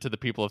offensive to the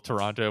people of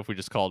Toronto if we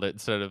just called it,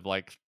 instead of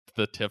like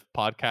the TIFF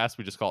podcast,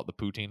 we just call it the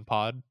poutine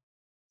pod?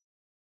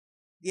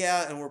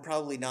 Yeah, and we're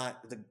probably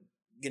not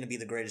going to be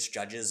the greatest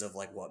judges of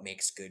like what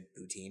makes good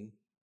poutine.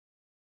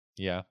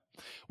 Yeah.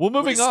 Well,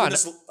 moving on.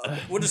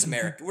 We're just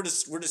American. We're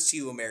just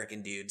two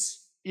American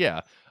dudes.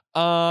 Yeah.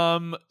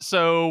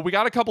 So we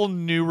got a couple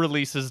new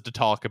releases to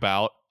talk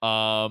about.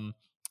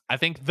 I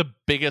think the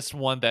biggest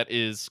one that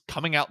is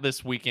coming out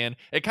this weekend,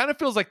 it kind of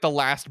feels like the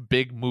last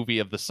big movie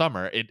of the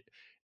summer.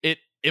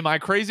 Am I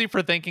crazy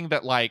for thinking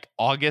that like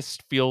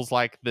August feels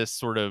like this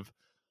sort of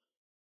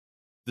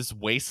this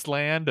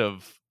wasteland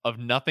of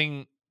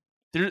nothing?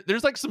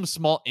 There's like some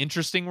small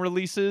interesting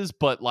releases,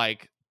 but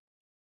like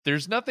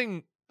there's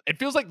nothing. It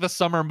feels like the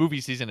summer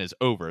movie season is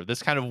over.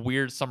 This kind of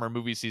weird summer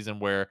movie season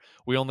where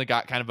we only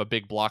got kind of a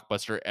big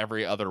blockbuster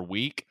every other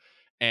week.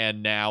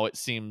 And now it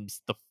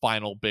seems the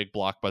final big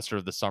blockbuster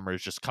of the summer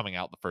is just coming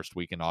out the first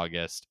week in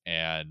August.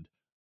 And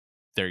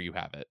there you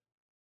have it.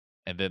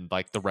 And then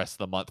like the rest of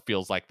the month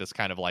feels like this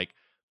kind of like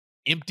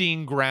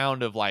emptying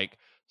ground of like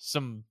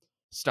some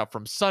stuff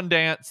from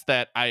Sundance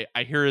that I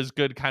hear is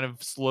good, kind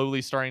of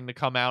slowly starting to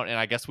come out. And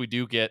I guess we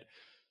do get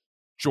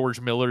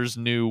George Miller's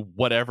new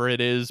whatever it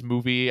is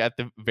movie at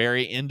the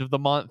very end of the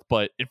month,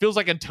 but it feels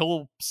like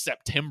until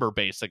September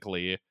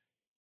basically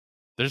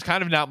there's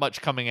kind of not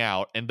much coming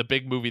out. And the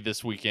big movie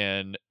this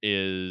weekend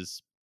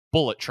is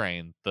Bullet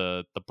Train,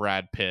 the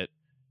Brad Pitt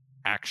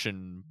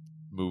action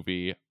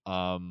movie.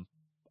 I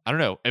don't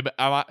know,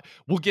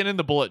 we'll get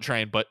into Bullet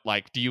Train, but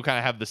like, do you kind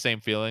of have the same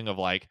feeling of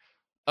like,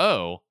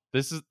 oh,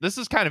 this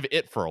is kind of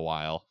it for a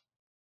while?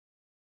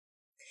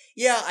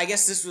 Yeah, I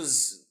guess this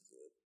was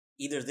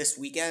either this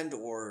weekend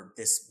or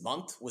this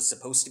month was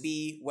supposed to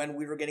be when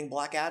we were getting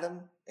Black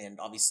Adam, and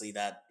obviously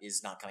that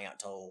is not coming out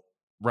until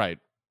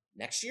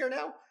next year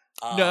now.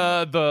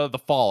 The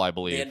fall, I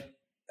believe.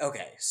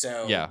 Okay,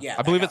 so yeah,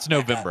 I believe it's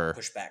November.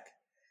 Pushed back.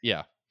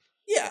 Yeah.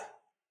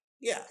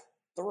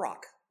 The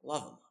Rock,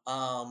 love him.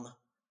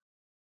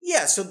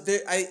 Yeah, so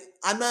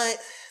I'm not.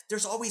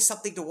 There's always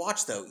something to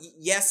watch though.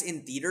 Yes,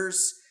 in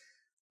theaters,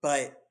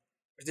 but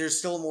there's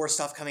still more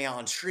stuff coming out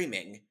on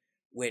streaming,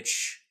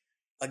 which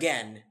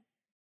again,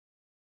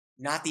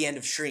 not the end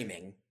of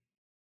streaming.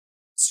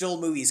 Still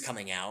movies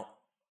coming out.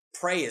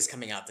 Prey is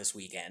coming out this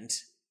weekend.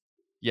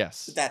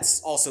 Yes. But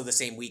that's also the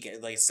same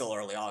weekend, like it's still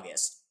early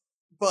August.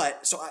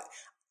 But,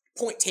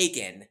 point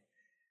taken,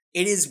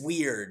 it is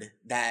weird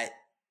that,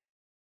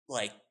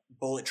 like,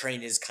 Bullet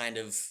Train is kind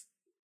of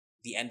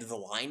the end of the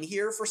line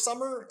here for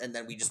summer, and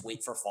then we just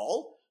wait for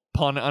fall.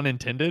 Pun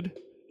unintended?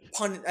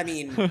 I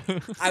mean,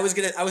 I was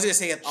gonna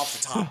say it off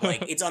the top,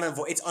 like it's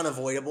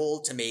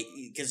unavoidable to make,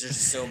 because there's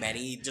just so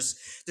many, there's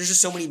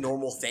just so many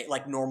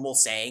normal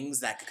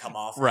sayings that could come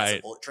off as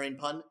a Bullet Train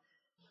pun.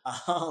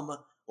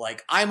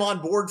 Like I'm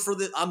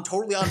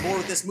totally on board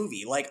with this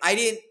movie. Like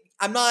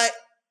I'm not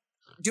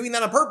doing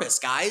that on purpose,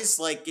 guys.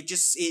 Like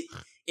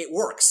it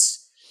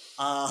works.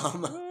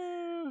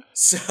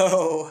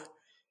 So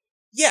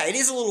yeah, it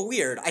is a little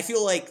weird. I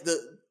feel like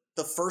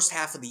the first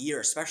half of the year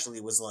especially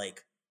was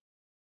like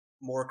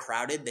more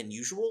crowded than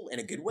usual in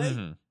a good way.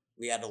 Mm-hmm.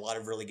 We had a lot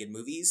of really good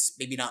movies.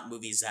 Maybe not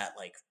movies that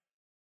like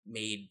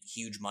made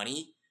huge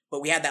money,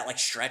 but we had that like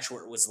stretch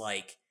where it was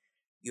like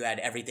you had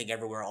Everything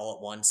Everywhere All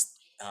at Once,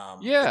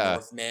 the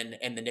Northman,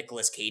 and the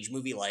Nicolas Cage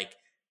movie like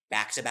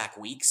back-to-back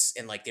weeks,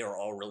 and like they were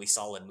all really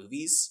solid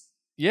movies.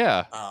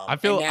 Yeah, I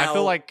feel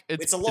like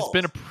it's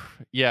been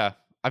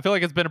I feel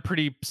like it's been a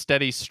pretty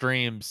steady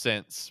stream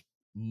since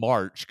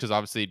March, because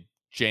obviously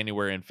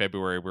January and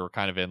February we were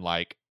kind of in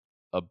like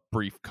a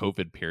brief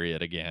COVID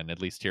period again,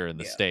 at least here in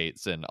the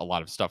States, and a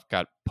lot of stuff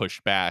got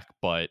pushed back.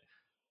 But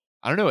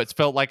I don't know, it's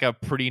felt like a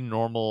pretty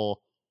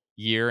normal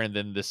year, and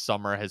then this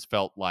summer has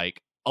felt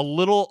like a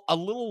little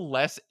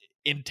less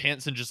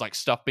intense and just like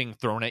stuff being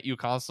thrown at you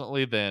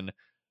constantly than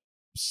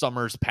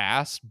summers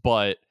past,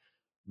 but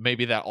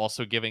maybe that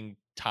also giving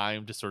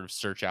time to sort of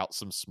search out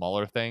some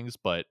smaller things.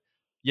 But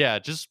yeah,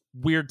 just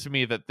weird to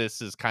me that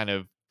this is kind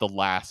of the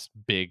last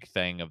big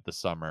thing of the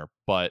summer.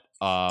 But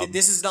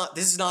This is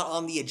not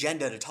on the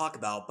agenda to talk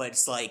about, but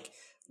it's like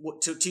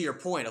to your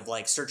point of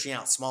like searching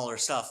out smaller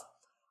stuff.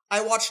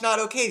 I watched Not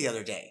Okay the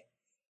other day.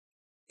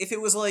 If it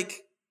was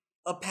like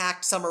a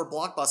packed summer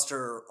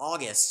blockbuster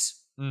August,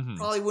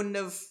 probably wouldn't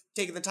have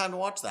taken the time to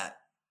watch that.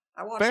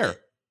 I watched fair.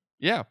 it.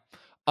 Yeah.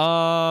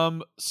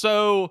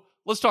 So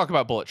let's talk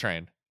about Bullet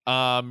Train.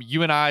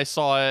 You and I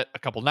saw it a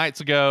couple nights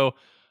ago.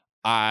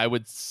 I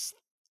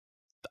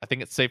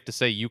think it's safe to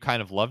say you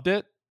kind of loved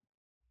it.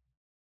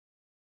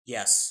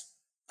 Yes,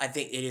 I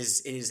think it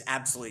is. It is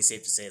absolutely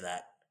safe to say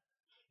that.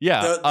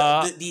 Yeah.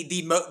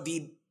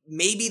 The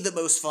maybe the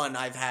most fun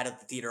I've had at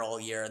the theater all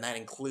year, and that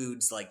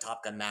includes like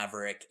Top Gun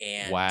Maverick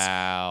and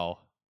wow,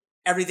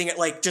 everything.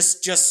 Like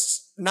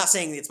just not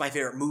saying it's my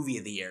favorite movie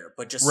of the year,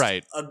 but just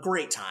right. a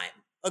great time.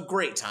 A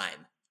great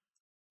time.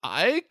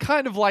 I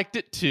kind of liked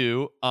it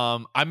too.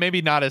 I'm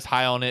maybe not as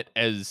high on it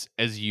as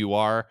you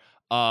are.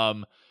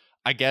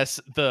 I guess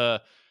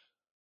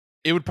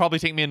it would probably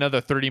take me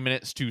another 30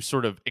 minutes to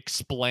sort of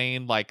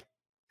explain like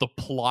the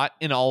plot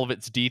in all of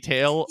its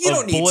detail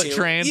of Bullet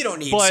Train. You don't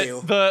need but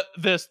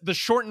to. The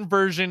shortened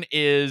version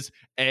is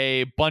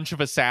a bunch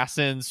of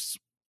assassins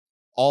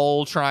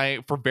all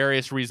trying for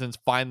various reasons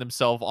find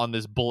themselves on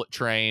this bullet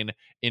train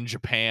in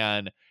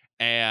Japan,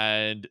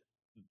 and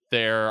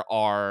there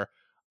are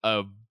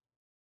a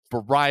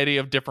variety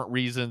of different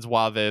reasons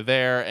while they're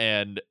there,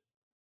 and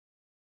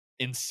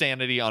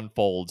insanity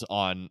unfolds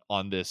on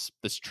this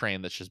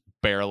train that's just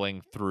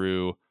barreling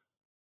through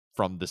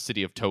from the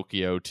city of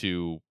Tokyo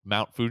to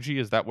Mount Fuji.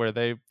 Is that where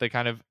they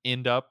kind of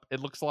end up, it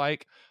looks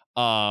like?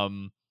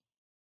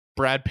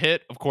 Brad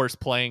Pitt, of course,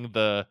 playing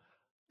the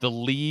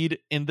lead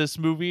in this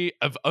movie,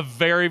 of a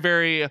very,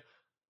 very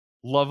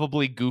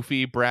lovably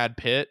goofy Brad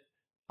Pitt.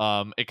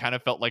 It kind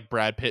of felt like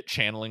Brad Pitt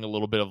channeling a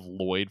little bit of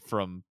Lloyd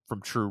from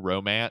True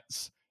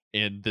Romance,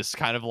 in this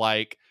kind of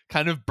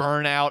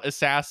burnout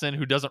assassin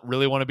who doesn't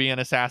really want to be an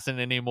assassin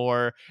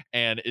anymore,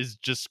 and is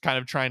just kind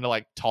of trying to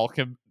like talk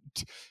him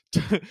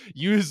to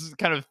use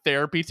kind of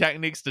therapy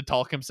techniques to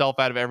talk himself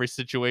out of every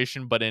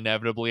situation, but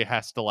inevitably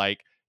has to like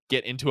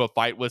get into a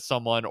fight with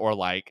someone or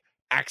like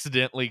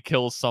accidentally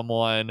kill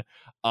someone.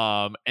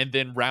 And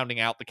then rounding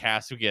out the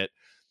cast, we get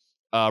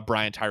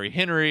Brian Tyree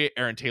Henry,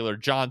 Aaron Taylor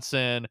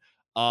Johnson.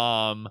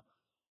 Joey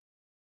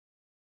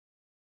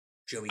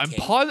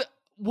King.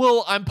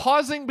 I'm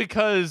pausing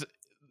because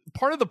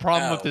part of the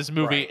problem with this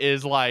movie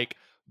is like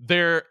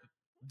there's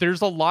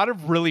a lot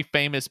of really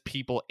famous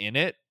people in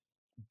it,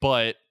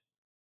 but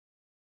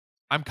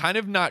I'm kind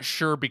of not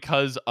sure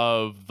because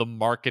of the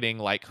marketing,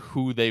 like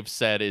who they've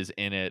said is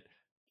in it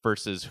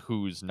versus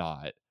who's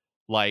not.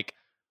 Like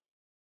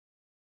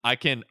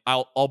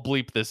I'll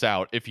bleep this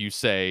out if you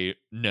say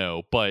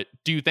no, but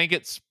do you think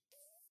it's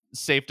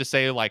safe to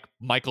say like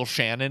Michael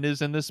Shannon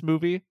is in this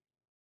movie?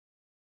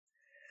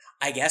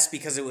 I guess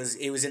because it was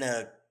in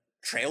a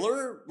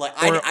trailer. Like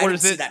I didn't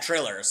see that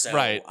trailer, so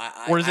right.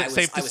 Or is it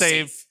safe to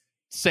say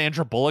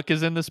Sandra Bullock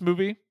is in this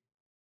movie?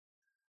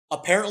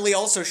 Apparently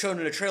also shown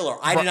in a trailer.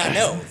 I did not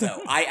know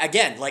though.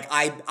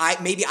 I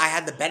maybe I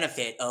had the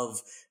benefit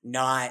of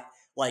not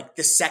like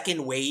the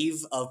second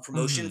wave of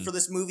promotion for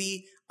this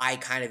movie. I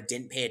kind of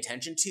didn't pay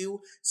attention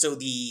to. So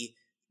the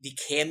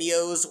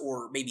cameos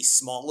or maybe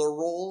smaller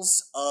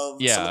roles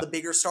of some of the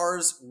bigger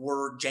stars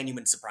were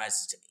genuine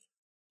surprises to me.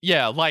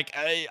 Yeah, like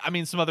I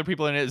mean, some other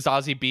people in it.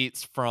 Zazie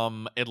Beetz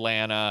from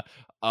Atlanta.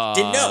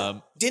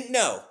 Didn't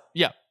know.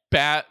 Yeah,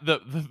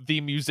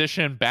 the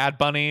musician Bad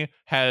Bunny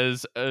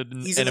has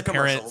He's in an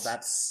appearance. Commercial.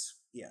 That's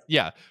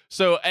yeah.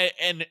 So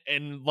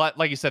and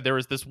like you said, there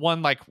was this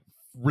one like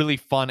really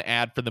fun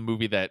ad for the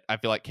movie that I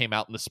feel like came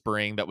out in the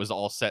spring that was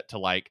all set to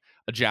like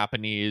a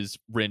Japanese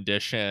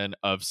rendition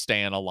of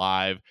Staying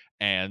Alive,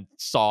 and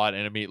saw it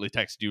and immediately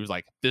texted you, was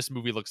like, this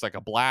movie looks like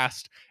a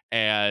blast.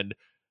 And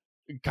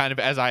kind of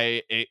as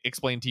I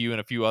explained to you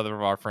and a few other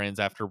of our friends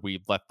after we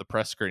left the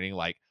press screening,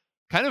 like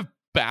kind of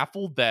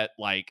baffled that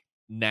like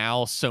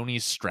now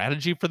Sony's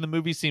strategy for the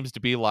movie seems to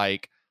be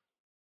like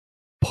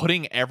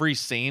putting every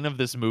scene of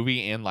this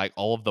movie in like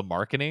all of the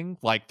marketing.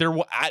 Like there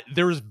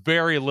was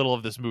very little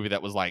of this movie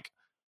that was like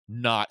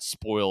not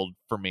spoiled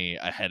for me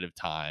ahead of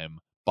time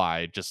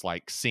by just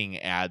like seeing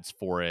ads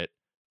for it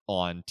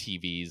on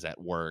TVs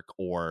at work,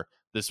 or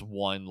this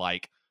one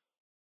like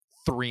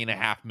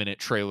 3.5 minute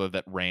trailer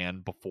that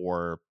ran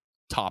before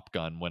Top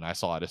Gun when I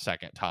saw it a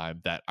second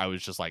time, that I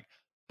was just like,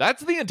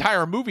 that's the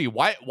entire movie.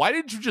 Why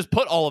didn't you just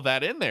put all of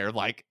that in there?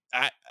 Like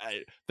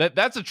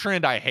that's a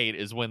trend I hate,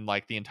 is when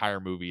like the entire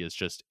movie is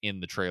just in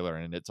the trailer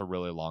and it's a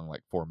really long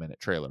like 4-minute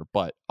trailer.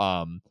 But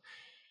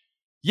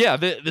yeah,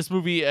 this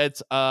movie,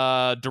 it's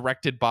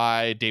directed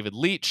by David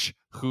Leitch,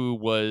 who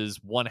was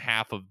one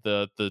half of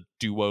the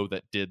duo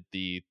that did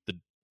the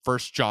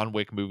first John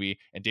Wick movie,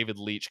 and David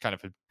Leitch kind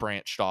of had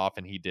branched off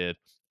and he did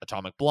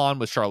Atomic Blonde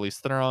with Charlize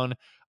Theron,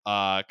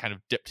 kind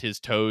of dipped his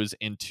toes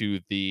into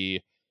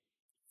the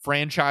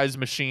franchise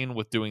machine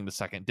with doing the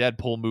second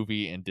Deadpool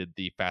movie and did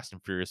the Fast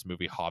and Furious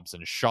movie Hobbs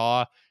and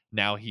Shaw.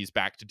 Now he's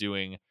back to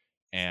doing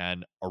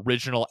an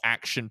original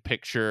action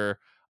picture.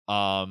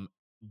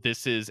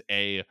 This is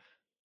a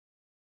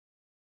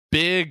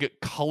big,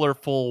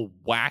 colorful,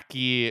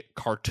 wacky,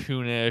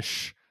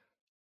 cartoonish,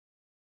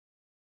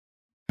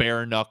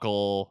 bare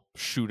knuckle,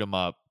 shoot 'em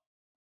up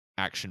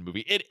action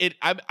movie.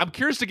 I'm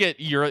curious to get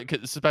your,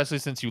 especially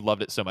since you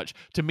loved it so much.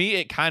 To me,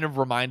 it kind of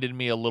reminded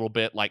me a little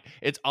bit, like,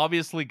 it's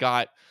obviously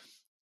got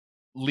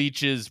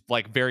Leach is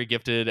like very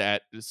gifted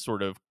at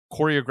sort of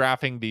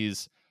choreographing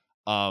these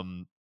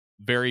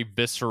very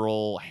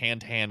visceral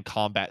hand-to-hand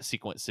combat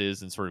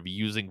sequences and sort of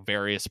using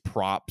various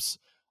props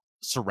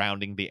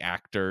surrounding the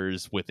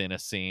actors within a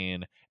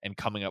scene and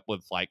coming up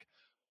with like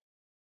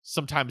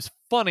sometimes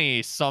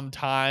funny,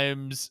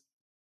 sometimes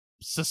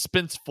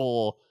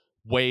suspenseful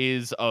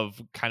ways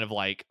of kind of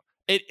like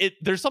it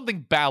there's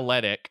something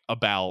balletic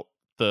about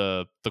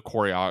the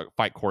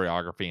fight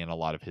choreography in a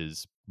lot of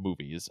his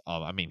movies.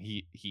 I mean,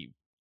 he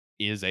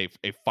is a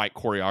fight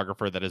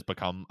choreographer that has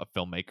become a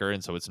filmmaker,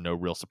 and so it's no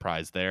real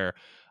surprise there.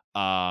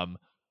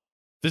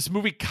 This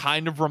movie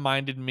kind of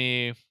reminded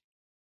me.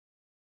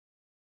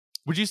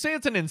 Would you say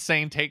it's an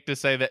insane take to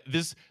say that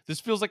this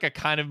feels like a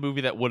kind of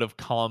movie that would have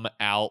come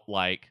out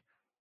like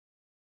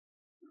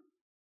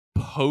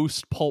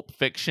post Pulp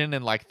Fiction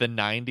in like the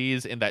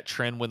 90s, in that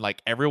trend when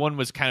like everyone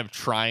was kind of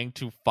trying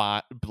to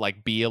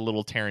like be a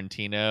little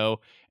Tarantino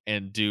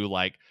and do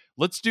like,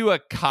 let's do a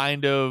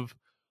kind of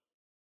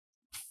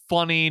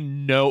funny,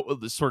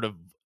 sort of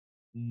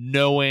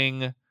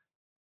knowing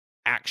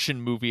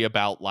action movie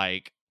about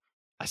like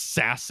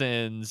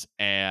assassins,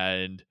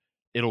 and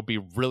it'll be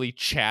really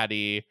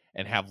chatty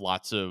and have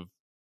lots of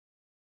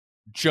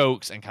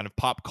jokes and kind of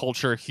pop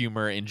culture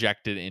humor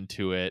injected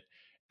into it.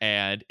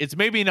 And it's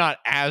maybe not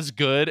as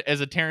good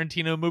as a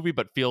Tarantino movie,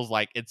 but feels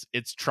like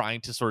it's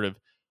trying to sort of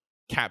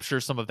capture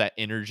some of that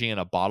energy in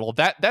a bottle.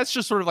 That's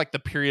just sort of like the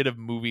period of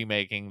movie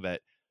making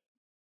that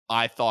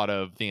I thought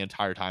of the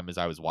entire time as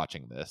I was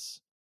watching this.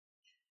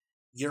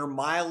 Your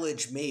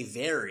mileage may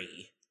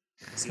vary.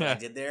 See what I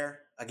did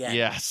there? Again,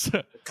 yes.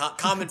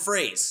 Common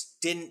phrase.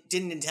 Didn't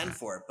intend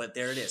for it, but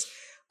there it is.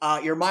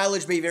 Your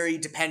mileage may vary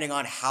depending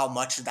on how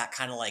much of that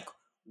kind of like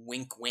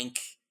wink wink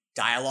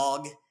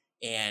dialogue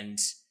and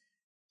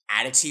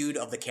attitude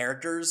of the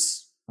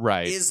characters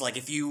right is. Like,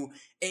 if you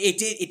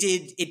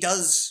it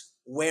does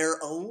wear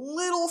a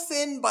little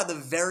thin by the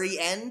very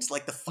end,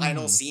 like the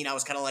final scene. I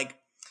was kind of like,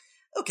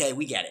 okay,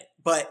 we get it,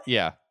 but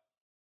yeah,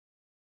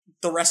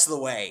 the rest of the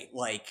way,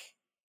 like,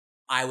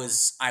 I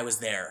was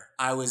there.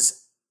 I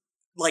was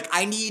like,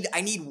 I need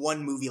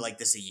one movie like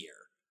this a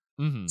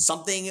year.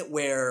 Something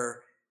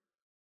where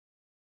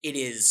it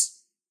is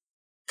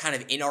kind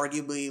of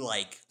inarguably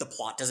like the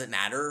plot doesn't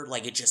matter.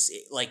 Like,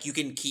 like you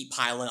can keep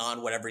piling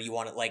on whatever you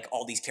want, like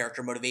all these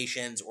character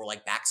motivations or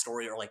like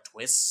backstory or like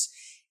twists.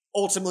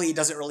 Ultimately, it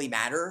doesn't really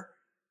matter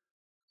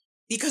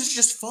because it's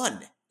just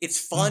fun. It's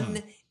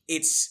fun.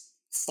 It's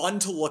fun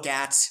to look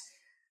at.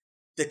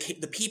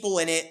 The people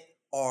in it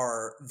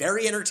are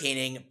very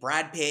entertaining.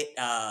 Brad Pitt,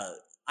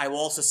 I will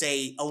also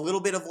say a little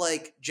bit of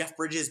like Jeff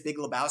Bridges' Big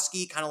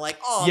Lebowski, kind of like,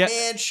 oh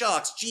man,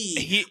 shucks,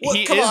 gee,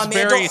 come on,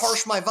 man, don't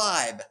harsh my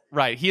vibe.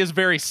 Right, he is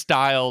very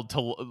styled.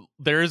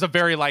 There is a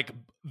very like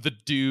the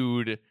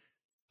dude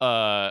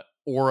aura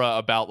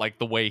about like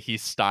the way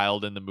he's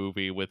styled in the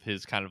movie with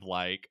his kind of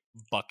like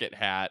bucket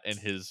hat and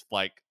his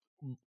like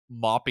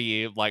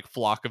moppy like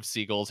flock of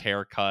seagulls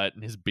haircut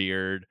and his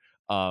beard.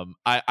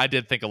 I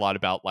did think a lot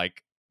about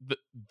like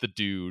the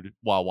dude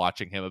while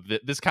watching him, of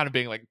this kind of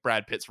being like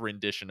Brad Pitt's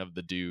rendition of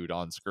the dude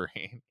on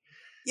screen.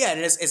 Yeah,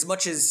 and as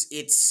much as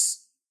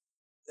it's,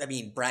 I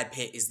mean, Brad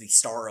Pitt is the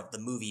star of the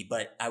movie,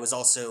 but I was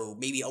also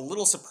maybe a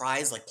little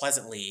surprised, like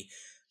pleasantly.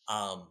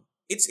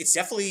 It's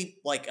definitely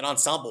like an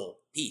ensemble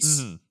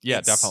piece. Yeah,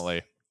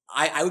 definitely.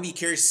 I would be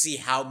curious to see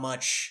how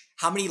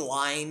many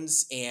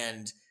lines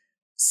and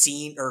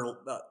scene or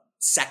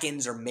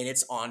seconds or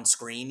minutes on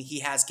screen he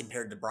has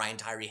compared to Brian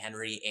Tyree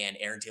Henry and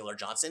Aaron Taylor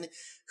Johnson,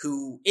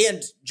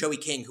 and Joey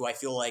King, who I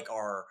feel like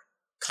are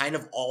kind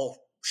of all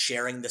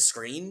sharing the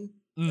screen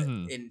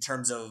in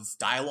terms of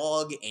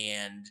dialogue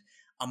and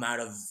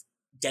amount of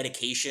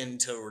dedication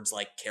towards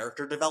like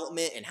character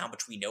development and how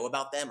much we know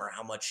about them or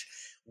how much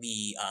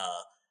we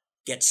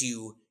get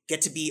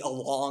to be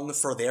along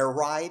for their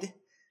ride.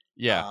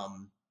 Yeah.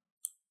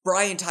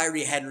 Brian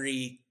Tyree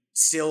Henry,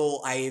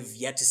 still, I've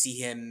yet to see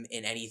him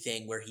in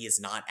anything where he is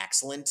not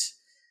excellent.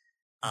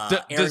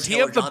 Does he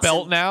have the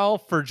belt now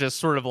for just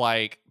sort of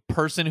like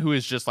person who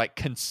is just like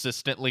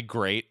consistently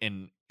great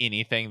in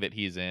anything that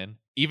he's in?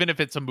 Even if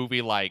it's a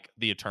movie like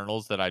The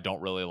Eternals that I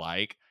don't really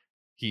like,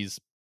 he's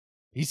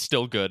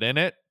still good in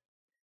it.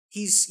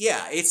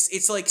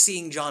 It's like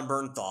seeing John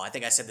Bernthal. I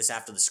think I said this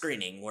after the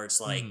screening, where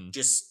it's like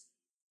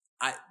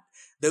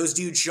those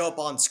dudes show up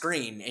on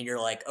screen and you're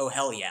like, oh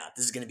hell yeah,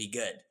 this is gonna be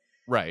good.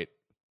 Right.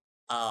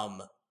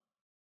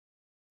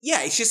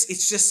 yeah, it's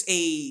just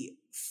a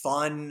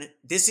fun.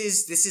 This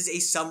is a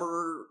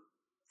summer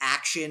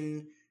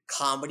action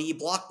comedy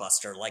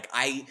blockbuster. Like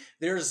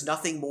there's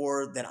nothing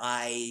more that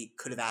I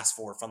could have asked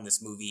for from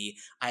this movie.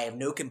 I have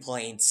no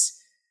complaints.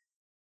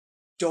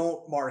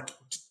 Don't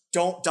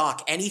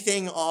dock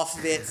anything off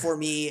of it for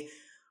me.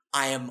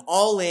 I am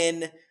all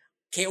in.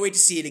 Can't wait to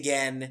see it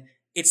again.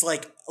 It's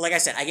like I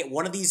said, I get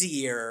one of these a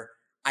year.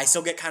 I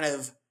still get kind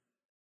of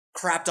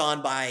crapped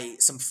on by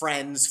some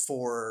friends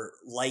for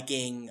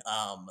liking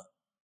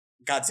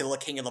Godzilla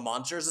King of the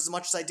Monsters as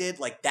much as I did.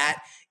 Like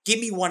that, give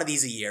me one of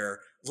these a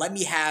year. Let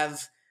me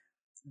have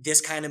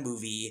this kind of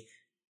movie.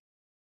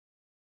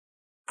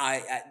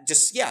 I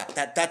just yeah,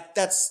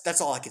 that's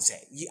all I can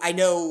say. I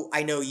know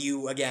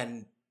you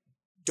again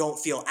don't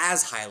feel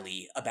as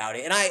highly about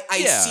it, and I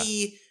Yeah.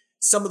 see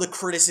some of the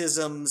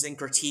criticisms and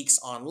critiques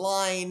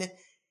online,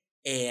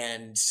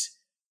 and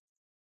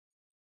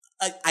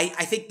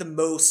I think the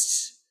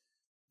most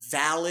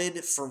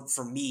valid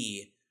for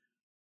me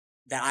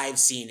that I've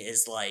seen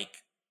is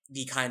like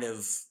the kind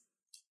of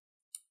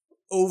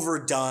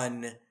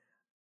overdone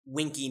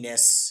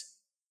winkiness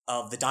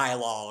of the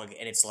dialogue,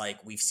 and it's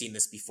like we've seen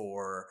this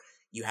before.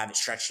 You have it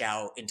stretched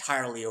out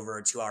entirely over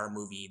a 2-hour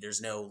movie. There's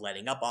no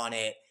letting up on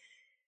it.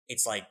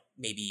 It's like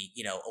maybe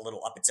a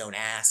little up its own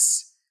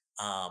ass.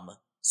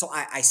 So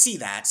I see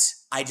that.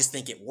 I just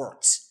think it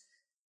worked.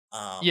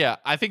 Yeah,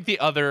 I think the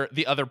other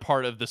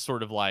part of the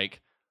sort of like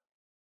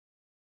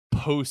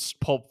post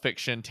Pulp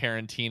Fiction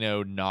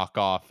Tarantino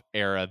knockoff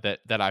era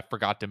that I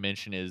forgot to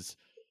mention is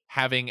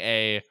having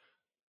a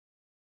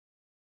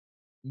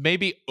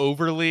maybe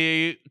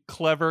overly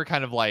clever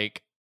kind of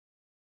like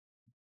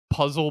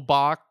puzzle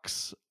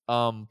box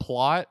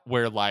plot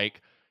where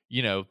like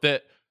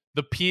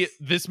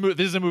this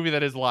is a movie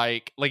that is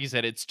like you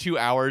said, it's 2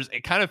 hours.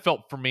 It kind of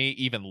felt for me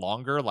even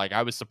longer. Like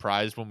I was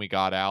surprised when we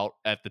got out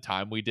at the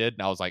time we did,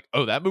 and I was like,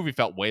 oh, that movie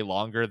felt way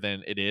longer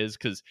than it is,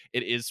 because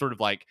it is sort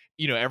of like,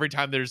 every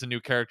time there's a new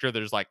character,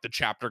 there's like the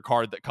chapter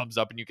card that comes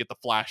up and you get the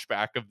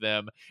flashback of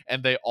them,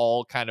 and they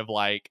all kind of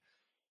like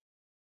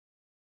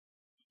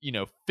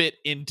fit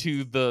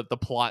into the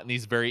plot in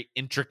these very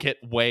intricate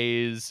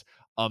ways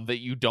that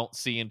you don't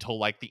see until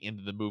like the end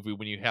of the movie,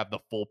 when you have the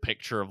full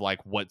picture of like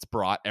what's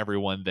brought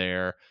everyone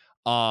there.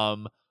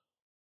 um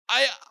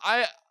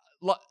I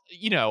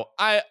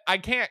I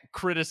can't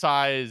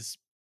criticize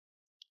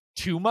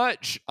too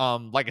much.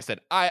 Like I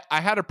said, I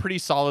had a pretty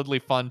solidly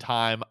fun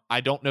time.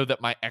 I don't know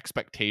that my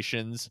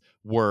expectations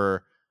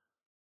were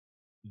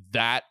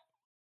that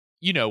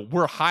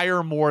were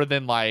higher more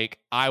than like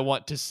I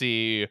want to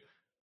see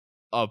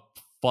a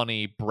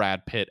funny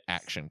Brad Pitt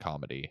action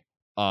comedy.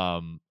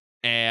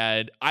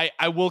 And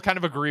I will kind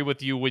of agree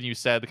with you when you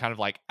said kind of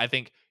like, I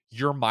think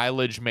your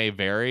mileage may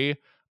vary.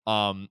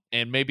 And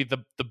maybe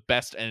the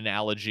best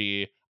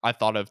analogy I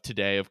thought of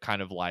today of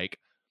kind of like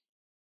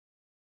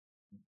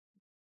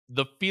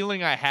the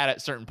feeling I had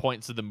at certain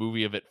points of the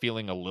movie of it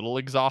feeling a little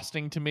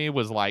exhausting to me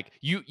was like,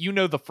 you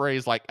know the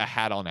phrase like a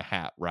hat on a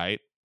hat,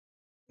 right?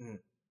 Mm.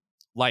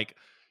 Like,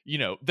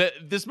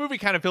 this movie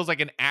kind of feels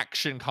like an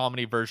action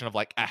comedy version of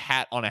like a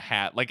hat on a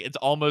hat. Like it's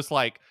almost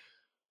like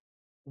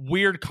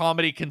weird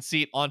comedy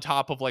conceit on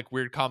top of like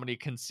weird comedy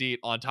conceit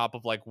on top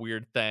of like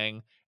weird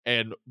thing.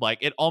 And like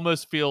it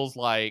almost feels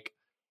like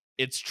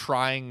it's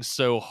trying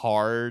so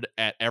hard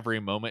at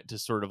every moment to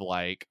sort of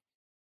like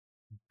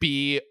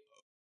be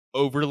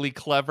overly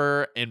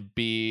clever and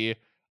be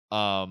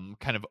kind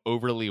of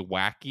overly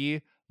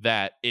wacky,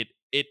 that it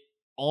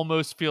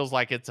almost feels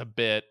like it's a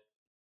bit,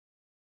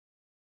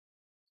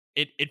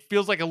 it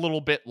feels like a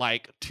little bit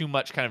like too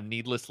much kind of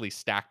needlessly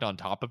stacked on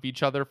top of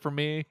each other for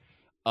me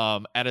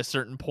at a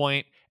certain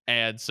point.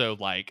 And so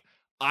like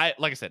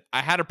I said,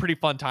 I had a pretty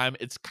fun time.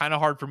 It's kind of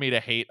hard for me to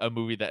hate a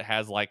movie that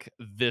has like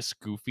this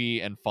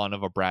goofy and fun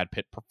of a Brad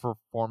Pitt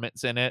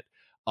performance in it.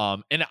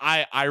 And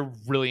I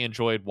really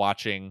enjoyed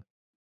watching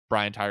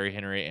Brian Tyree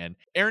Henry and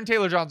Aaron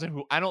Taylor Johnson,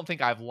 who I don't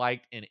think I've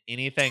liked in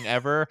anything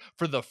ever.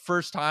 For the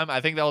first time,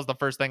 I think that was the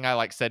first thing I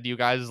like said to you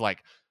guys, is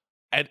like,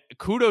 and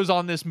kudos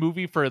on this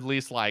movie for at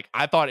least like,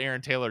 I thought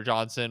Aaron Taylor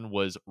Johnson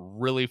was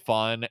really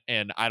fun,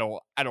 and I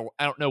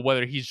don't know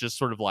whether he's just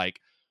sort of like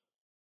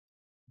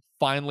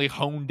finally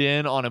honed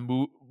in on a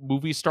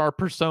movie star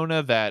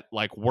persona that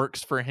like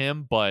works for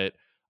him. But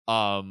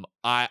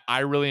I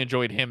really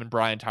enjoyed him and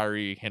Brian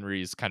Tyree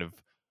Henry's kind of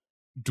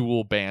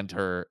dual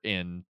banter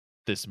in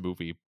this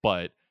movie.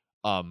 But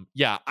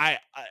yeah, I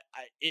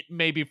it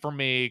maybe for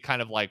me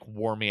kind of like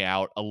wore me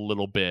out a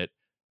little bit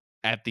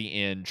at the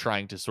end,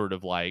 trying to sort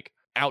of like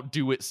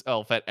outdo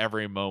itself at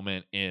every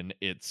moment in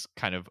its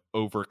kind of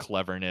over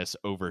cleverness,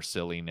 over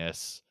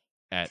silliness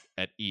at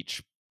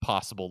each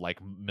possible like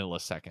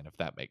millisecond, if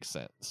that makes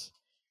sense.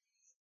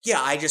 Yeah,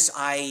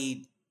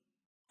 I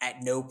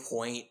at no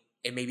point,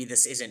 and maybe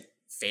this isn't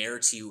fair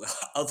to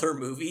other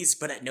movies,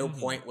 but at no Mm-hmm.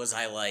 point was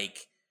I like,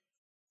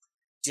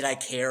 did I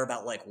care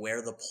about like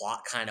where the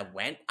plot kind of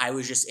went? I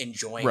was just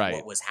enjoying Right.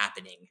 what was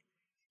happening.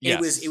 It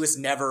Yes. was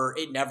never,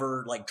 it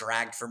never like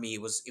dragged for me.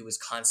 It was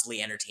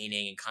constantly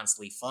entertaining and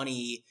constantly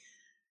funny.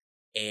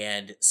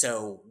 And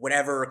so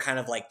whatever kind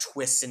of like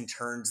twists and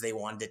turns they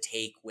wanted to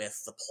take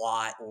with the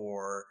plot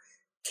or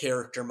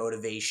character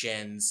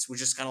motivations was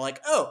just kind of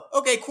like, oh,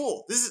 okay,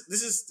 cool. This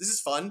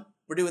is fun.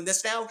 We're doing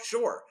this now?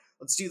 Sure.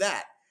 Let's do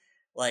that.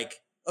 Like,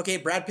 okay,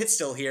 Brad Pitt's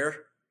still here.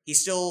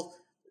 He's still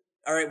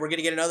all right, we're going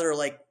to get another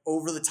like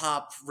over the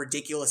top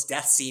ridiculous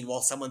death scene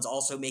while someone's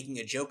also making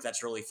a joke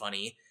that's really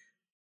funny.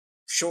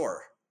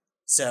 Sure.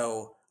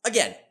 So,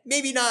 again,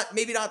 maybe not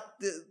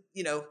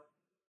the,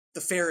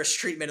 the fairest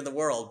treatment in the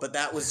world, but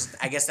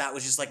I guess that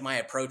was just like my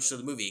approach to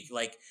the movie.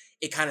 Like,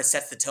 it kind of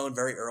sets the tone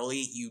very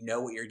early. You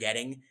know what you're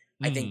getting.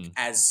 I think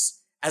as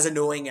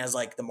annoying as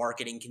like the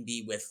marketing can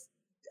be with,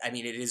 I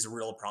mean, it is a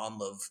real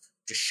problem of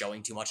just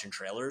showing too much in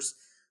trailers.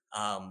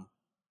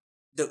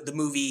 The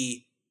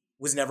movie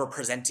was never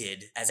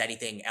presented as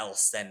anything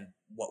else than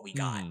what we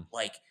got.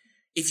 Like,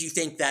 if you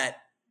think that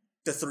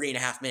the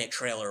 3.5 minute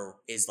trailer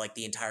is like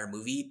the entire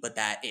movie, but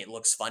that it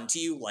looks fun to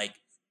you, like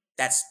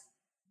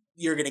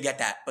you're gonna get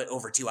that, but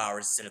over 2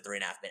 hours instead of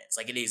 3.5 minutes.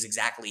 Like, it is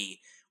exactly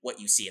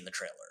what you see in the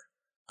trailer.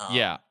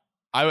 Yeah,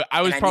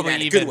 I was probably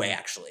in a good way,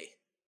 actually.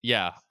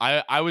 Yeah,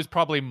 I was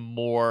probably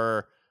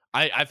more.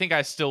 I think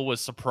I still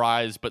was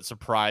surprised, but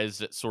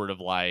surprised at sort of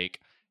like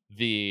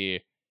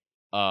the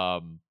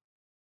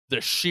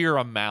sheer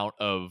amount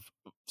of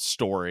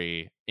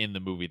story in the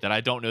movie that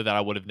I don't know that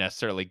I would have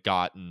necessarily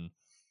gotten,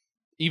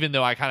 even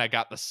though I kind of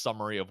got the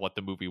summary of what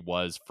the movie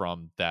was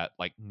from that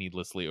like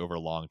needlessly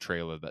overlong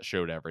trailer that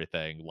showed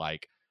everything.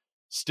 Like,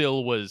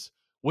 still was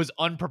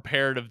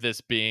unprepared of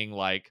this being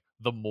like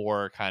the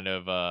more kind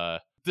of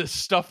the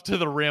stuff to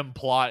the rim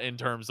plot in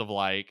terms of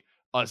like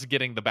us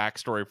getting the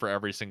backstory for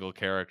every single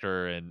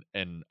character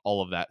and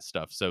all of that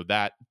stuff. So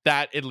that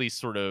at least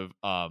sort of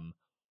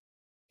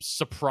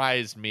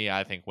surprised me,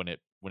 I think, when it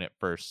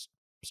first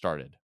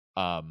started.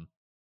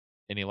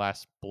 Any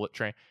last bullet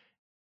train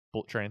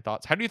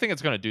thoughts? How do you think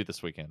it's going to do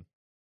this weekend?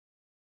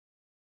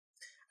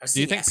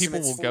 Do you think people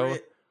will go?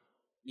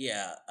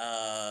 Yeah,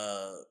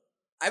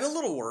 I'm a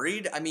little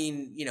worried. I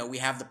mean, we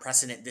have the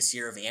precedent this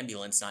year of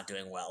Ambulance not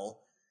doing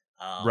well.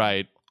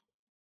 Right.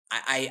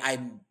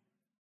 I'm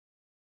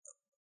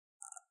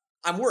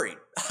worried.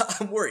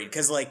 I'm worried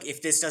because, like,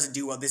 if this doesn't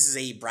do well, this is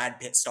a Brad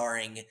Pitt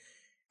starring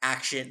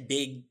action,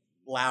 big,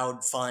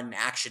 loud, fun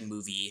action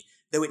movie,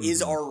 though it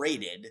is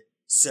R-rated.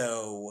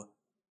 So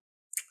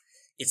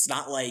it's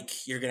not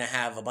like you're going to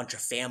have a bunch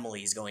of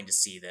families going to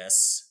see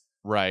this.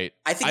 Right.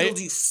 I think it'll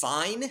do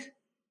fine.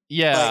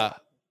 Yeah.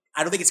 But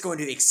I don't think it's going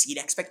to exceed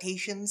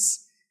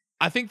expectations.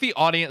 I think the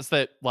audience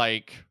that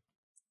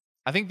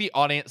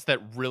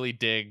really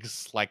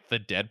digs like the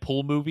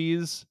Deadpool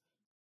movies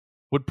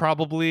would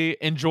probably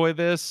enjoy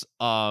this.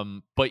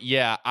 But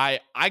yeah, I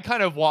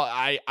kind of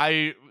I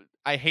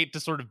hate to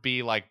sort of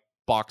be like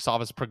box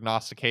office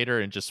prognosticator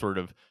and just sort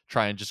of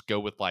try and just go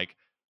with like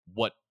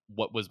what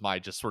was my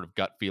just sort of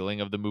gut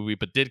feeling of the movie,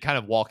 but did kind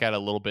of walk out a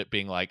little bit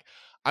being like,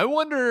 I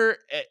wonder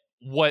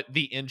what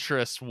the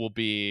interest will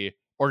be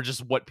or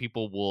just what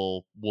people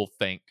will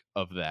think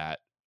of that.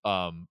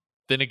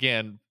 Then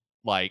again,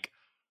 like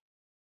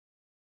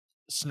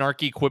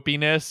snarky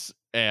quippiness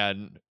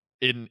and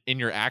in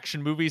your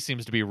action movie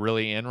seems to be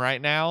really in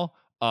right now.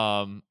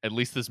 At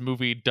least this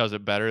movie does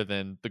it better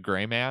than The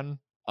Gray Man.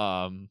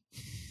 All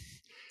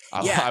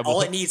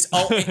it needs,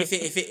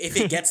 if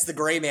it gets the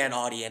Gray Man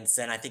audience,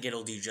 then I think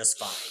it'll do just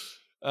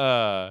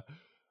fine.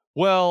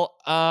 Well,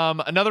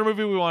 another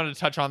movie we wanted to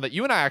touch on that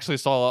you and I actually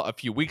saw a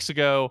few weeks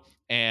ago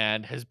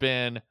and has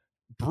been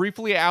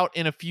briefly out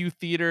in a few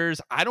theaters.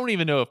 I don't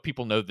even know if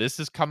people know this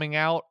is coming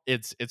out.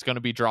 It's going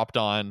to be dropped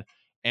on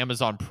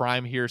Amazon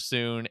Prime here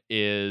soon.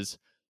 Is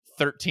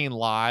 13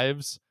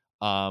 Lives,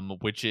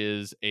 which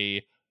is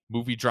a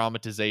movie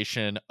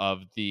dramatization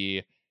of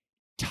the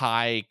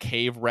Thai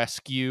cave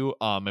rescue.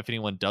 If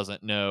anyone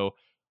doesn't know,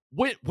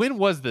 when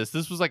was this?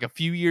 This was like a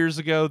few years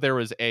ago. There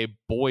was a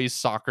boys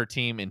soccer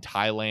team in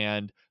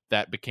Thailand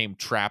that became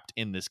trapped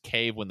in this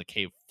cave when the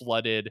cave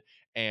flooded,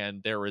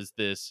 and there was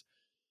this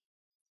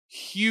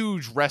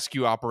huge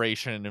rescue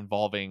operation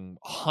involving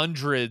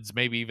hundreds,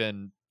 maybe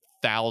even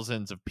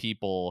thousands of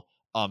people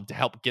to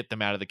help get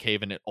them out of the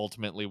cave. And it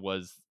ultimately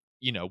was,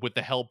 with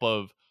the help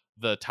of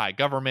the Thai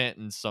government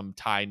and some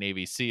Thai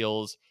Navy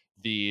SEALs,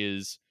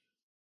 these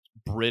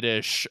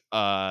British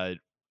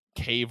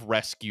cave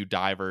rescue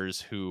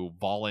divers who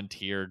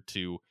volunteered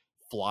to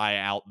fly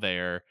out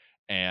there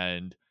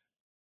and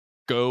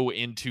go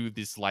into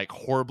these like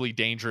horribly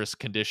dangerous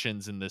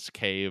conditions in this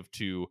cave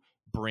to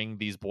bring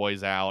these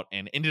boys out,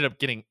 and ended up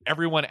getting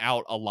everyone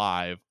out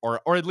alive,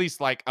 or at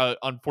least like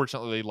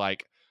unfortunately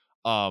like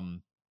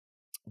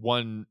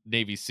one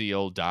Navy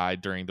SEAL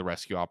died during the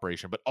rescue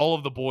operation, but all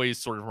of the boys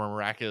sort of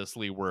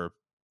miraculously were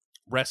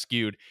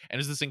rescued. And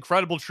it's this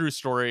incredible true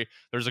story.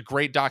 There's a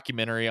great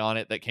documentary on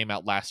it that came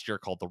out last year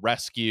called The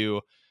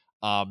Rescue.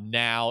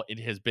 Now it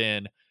has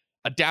been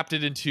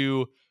adapted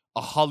into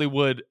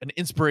an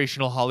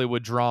inspirational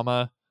Hollywood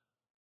drama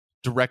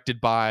directed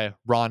by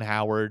Ron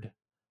Howard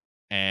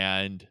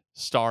and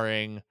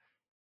starring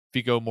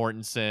Viggo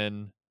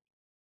Mortensen,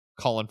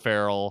 Colin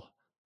Farrell,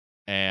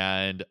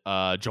 and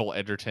Joel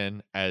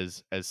Edgerton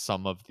as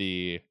some of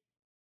the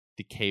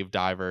cave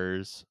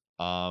divers.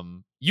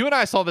 You and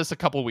I saw this a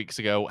couple weeks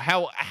ago.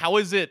 How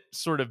is it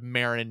sort of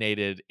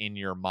marinated in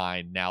your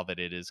mind now that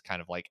it is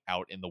kind of like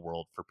out in the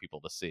world for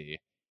people to see?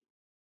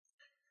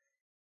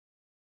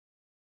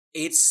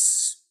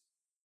 It's,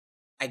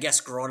 I guess,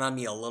 grown on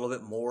me a little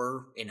bit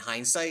more in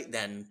hindsight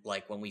than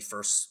like when we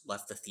first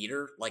left the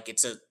theater. Like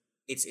it's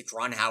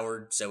Ron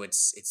Howard, so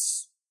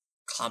it's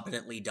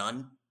competently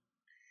done.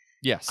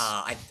 Yes.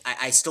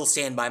 I still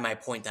stand by my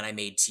point that I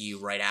made to you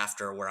right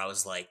after, where I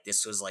was like,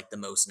 this was like the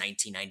most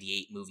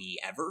 1998 movie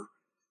ever.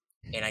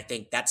 And I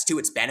think that's to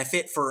its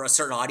benefit for a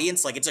certain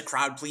audience. Like, it's a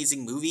crowd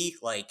pleasing movie.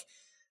 Like,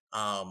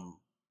 and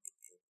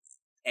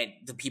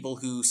the people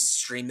who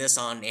stream this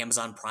on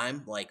Amazon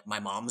Prime, like, my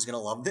mom's gonna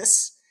love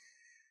this.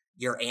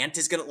 Your aunt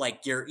is gonna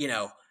like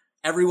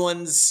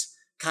everyone's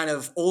kind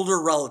of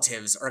older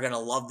relatives are gonna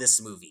love this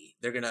movie.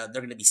 They're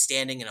gonna be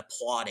standing and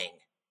applauding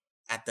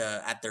at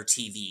their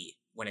TV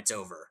when it's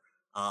over.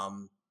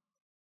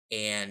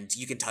 And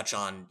you can touch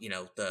on,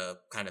 the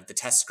kind of the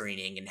test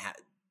screening and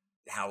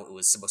how it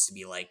was supposed to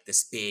be like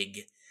this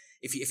big.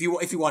 If you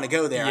want to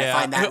go there, yeah,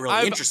 I find that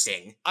really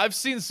interesting. I've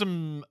seen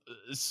some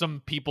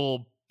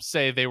people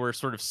say they were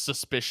sort of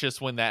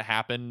suspicious when that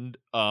happened.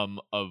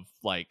 Of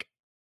like,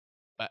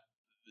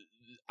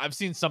 I've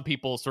seen some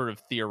people sort of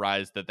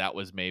theorize that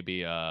was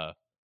maybe a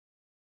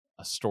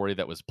story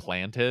that was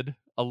planted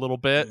a little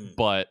bit,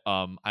 but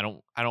I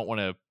don't want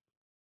to,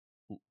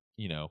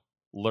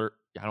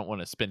 I don't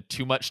want to spend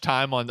too much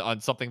time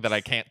on something that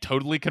I can't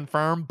totally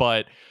confirm,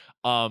 but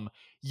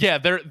yeah,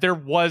 there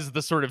was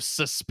the sort of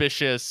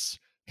suspicious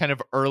kind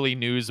of early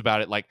news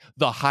about it, like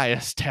the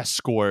highest test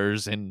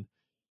scores in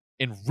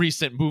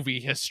recent movie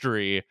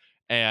history,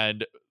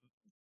 and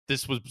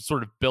this was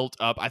sort of built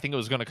up. I think it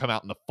was going to come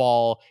out in the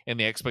fall, and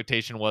the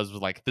expectation was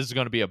like, this is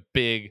going to be a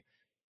big,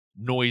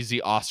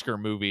 noisy Oscar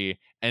movie,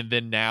 and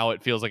then now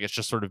it feels like it's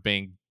just sort of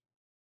being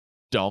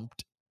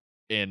dumped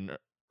in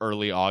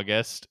early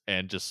August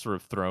and just sort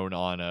of thrown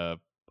on a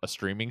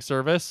streaming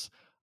service.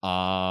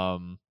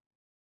 I've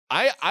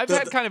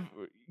had kind of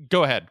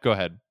go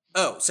ahead.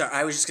 Oh, sorry.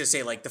 I was just gonna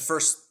say, like, the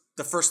first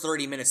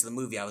 30 minutes of the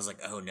movie, I was like,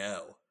 oh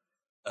no,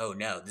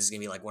 this is gonna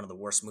be like one of the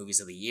worst movies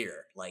of the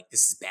year. Like,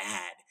 this is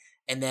bad.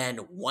 And then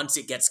once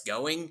it gets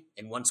going,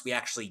 and once we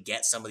actually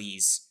get some of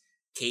these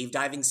cave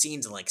diving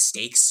scenes and like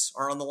stakes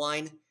are on the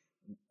line,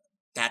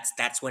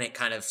 that's when it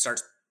kind of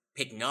starts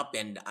picking up.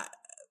 And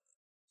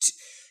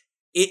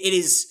it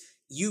is.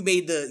 You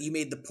made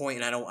the point,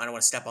 and I don't want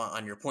to step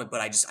on your point,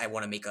 but I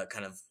want to make a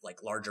kind of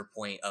like larger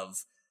point of,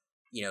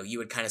 you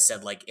had kind of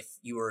said, like, if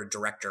you were a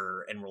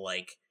director and were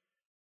like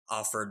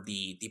offered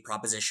the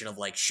proposition of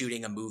like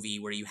shooting a movie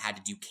where you had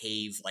to do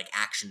cave like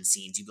action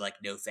scenes, you'd be like,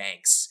 no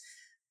thanks.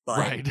 But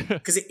right.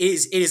 Because it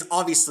is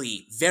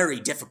obviously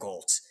very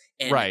difficult,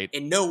 and right.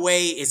 In no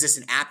way is this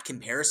an apt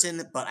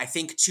comparison, but I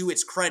think to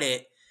its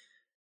credit,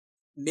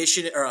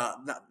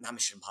 not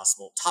Mission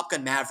Impossible, Top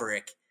Gun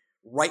Maverick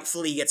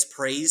rightfully gets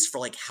praised for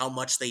like how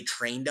much they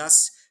trained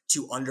us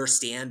to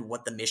understand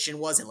what the mission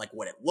was and like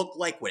what it looked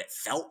like, what it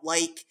felt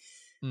like,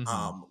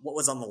 what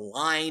was on the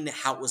line,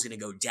 how it was going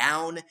to go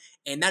down.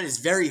 And that is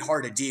very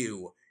hard to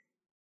do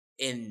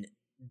in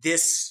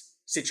this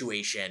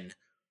situation.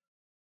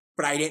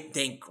 But I didn't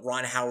think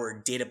Ron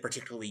Howard did a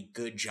particularly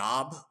good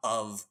job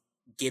of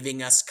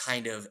giving us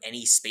kind of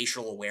any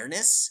spatial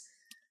awareness.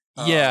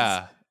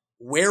 Yeah.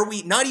 Where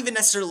we, not even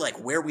necessarily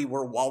like where we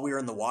were while we were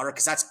in the water,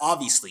 because that's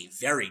obviously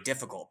very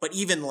difficult, but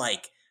even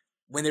like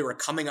when they were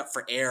coming up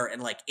for air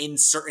and like in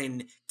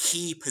certain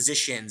key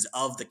positions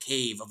of the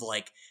cave of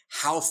like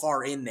how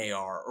far in they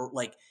are, or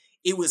like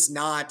there was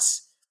not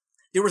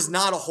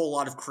a whole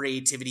lot of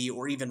creativity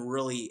or even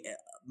really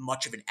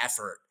much of an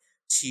effort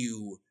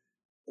to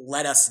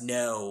let us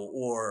know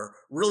or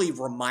really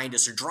remind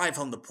us or drive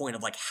home the point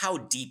of like how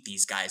deep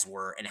these guys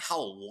were and how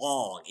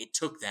long it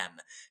took them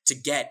to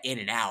get in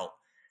and out.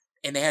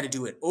 And they had to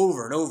do it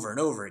over and over and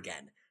over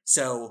again.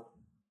 So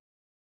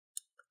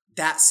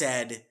that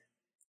said,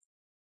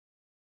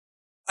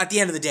 at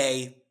the end of the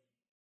day,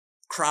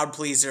 crowd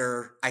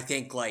pleaser, I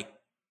think like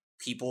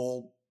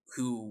people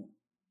who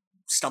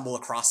stumble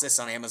across this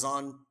on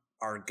Amazon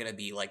are going to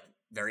be like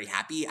very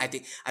happy. I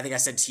think I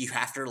said to you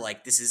after,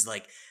 like, this is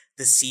like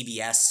the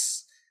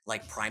CBS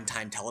like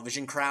primetime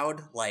television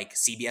crowd. Like,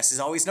 CBS is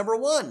always number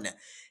one.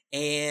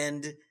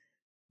 And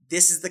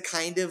this is the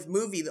kind of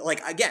movie that,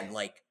 like, again,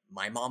 like,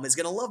 my mom is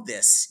going to love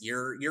this.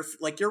 Your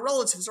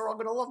relatives are all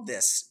going to love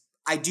this.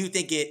 I do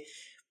think it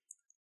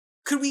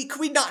could we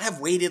not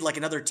have waited like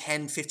another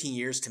 10, 15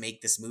 years to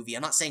make this movie?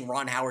 I'm not saying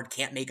Ron Howard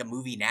can't make a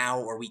movie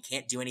now or we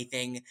can't do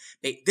anything.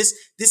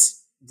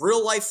 This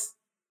real life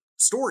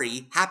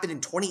story happened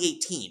in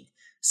 2018.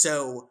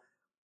 So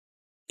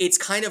it's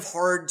kind of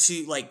hard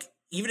to, like,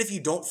 even if you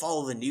don't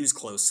follow the news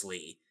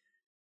closely,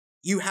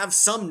 you have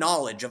some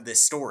knowledge of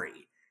this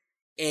story.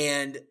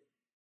 And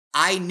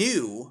I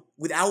knew,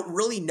 without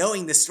really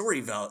knowing the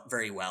story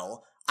very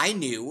well, I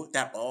knew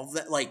that all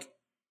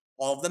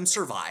of them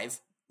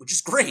survive, which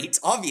is great,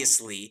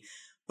 obviously.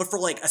 But for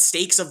like a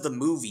stakes of the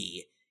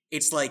movie,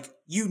 it's like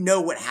you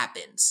know what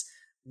happens.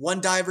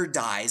 One diver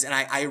dies, and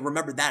I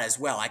remember that as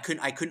well. I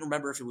couldn't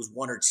remember if it was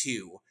one or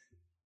two,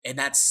 and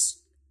that's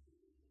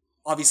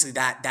obviously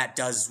that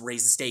does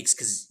raise the stakes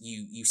because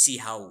you see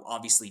how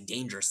obviously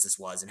dangerous this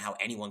was and how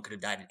anyone could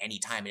have died at any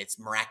time, and it's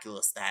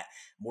miraculous that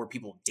more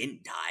people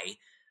didn't die.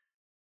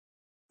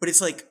 But it's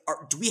like,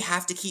 do we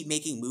have to keep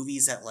making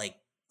movies that like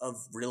of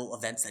real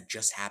events that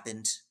just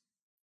happened?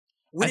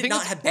 Would it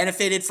not have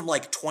benefited from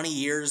like 20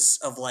 years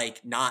of like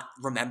not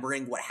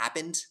remembering what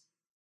happened?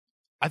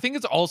 I think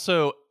it's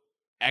also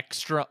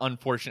extra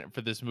unfortunate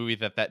for this movie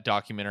that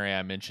documentary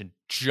I mentioned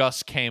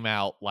just came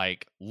out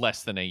like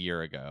less than a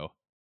year ago.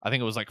 I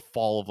think it was like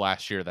fall of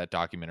last year that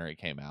documentary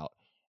came out.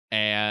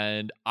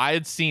 And I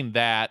had seen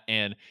that,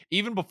 and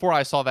even before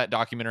I saw that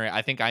documentary,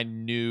 I think I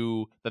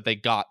knew that they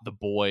got the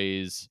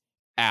boys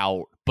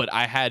out, but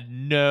I had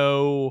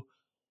no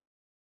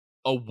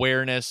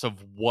awareness of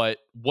what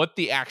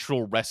the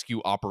actual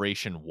rescue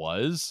operation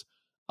was.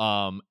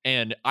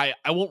 And I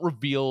won't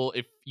reveal,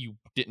 if you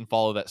didn't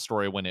follow that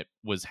story when it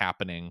was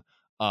happening,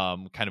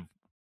 kind of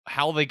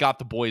how they got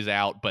the boys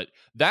out, but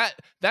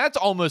that's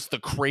almost the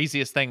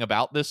craziest thing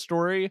about this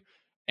story.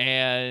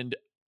 And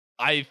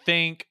I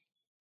think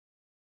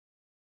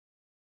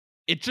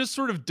it just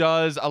sort of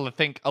does, I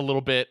think, a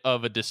little bit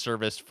of a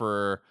disservice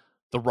for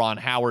the Ron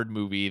Howard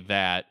movie,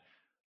 that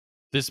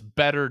this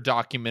better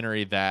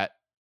documentary, that,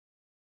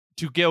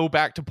 to go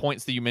back to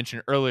points that you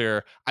mentioned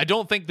earlier, I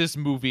don't think this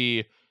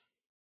movie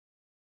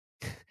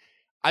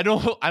I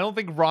don't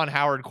think Ron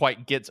Howard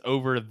quite gets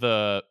over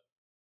the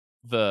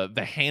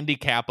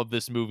handicap of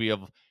this movie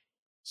of,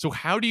 so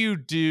how do you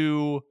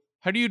do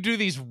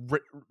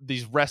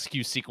these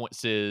rescue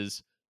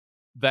sequences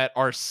that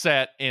are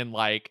set in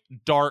like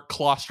dark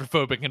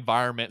claustrophobic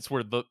environments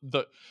where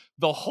the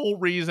whole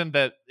reason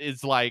that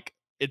is like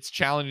it's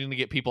challenging to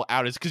get people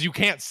out is because you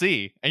can't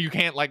see and you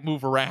can't like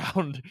move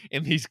around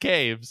in these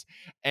caves.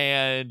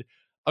 And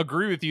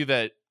agree with you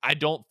that I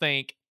don't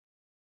think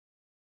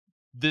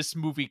this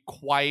movie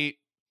quite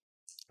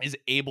is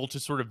able to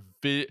sort of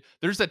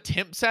there's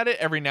attempts at it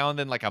every now and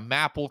then, like a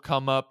map will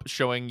come up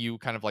showing you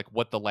kind of like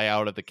what the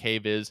layout of the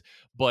cave is,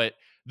 but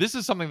this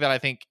is something that I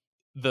think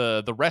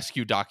the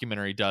rescue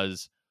documentary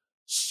does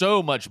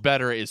so much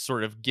better, is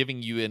sort of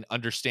giving you an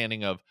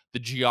understanding of the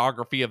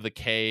geography of the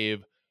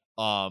cave,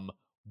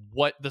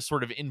 what the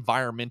sort of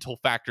environmental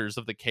factors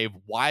of the cave,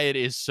 why it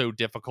is so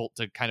difficult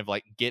to kind of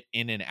like get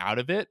in and out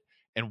of it,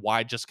 and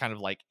why just kind of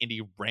like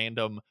any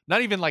random,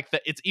 not even like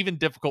that, it's even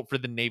difficult for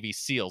the Navy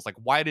SEALs, like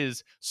why it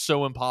is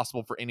so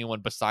impossible for anyone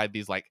beside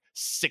these like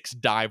 6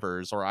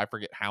 divers, or I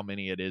forget how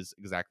many it is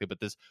exactly, but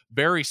this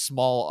very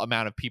small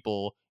amount of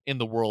people in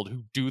the world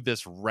who do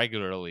this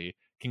regularly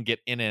can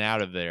get in and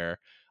out of there.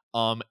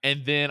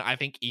 And then I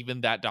think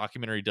even that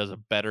documentary does a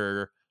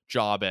better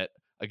job at,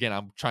 again,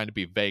 I'm trying to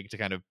be vague to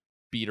kind of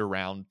beat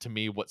around, to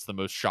me, what's the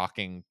most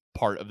shocking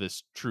part of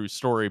this true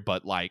story,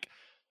 but like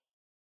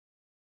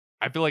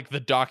I feel like the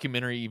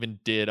documentary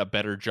even did a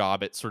better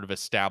job at sort of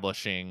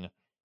establishing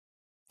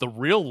the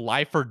real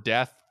life or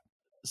death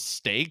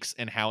stakes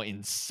and how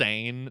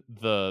insane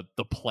the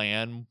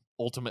plan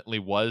ultimately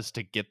was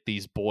to get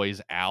these boys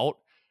out.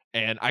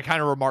 And I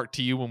kind of remarked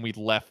to you when we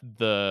left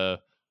the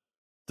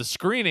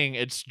screening,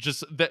 it's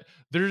just that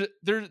there's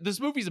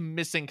this movie's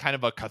missing kind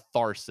of a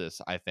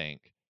catharsis, I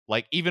think.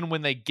 Like even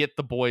when they get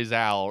the boys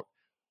out,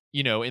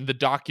 you know, in the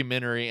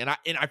documentary, and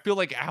I feel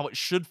like how it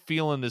should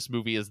feel in this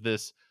movie is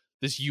this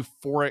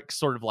euphoric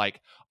sort of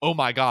like, oh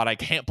my god, I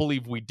can't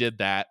believe we did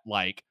that,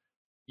 like,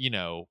 you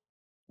know,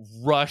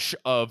 rush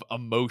of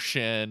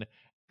emotion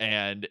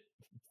and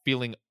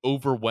feeling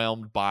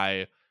overwhelmed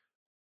by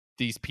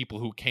these people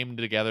who came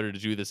together to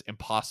do this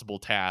impossible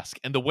task.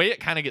 And the way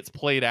it kind of gets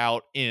played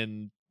out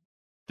in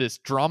this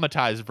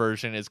dramatized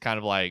version is kind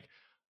of like,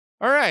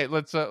 all right,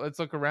 let's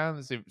look around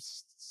and see.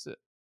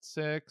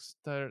 6,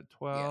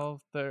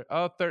 12,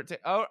 13.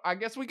 Oh, I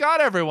guess we got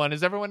everyone.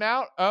 Is everyone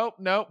out? Oh,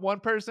 no, one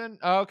person.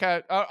 Oh,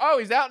 okay. Oh,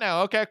 he's out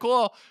now. Okay,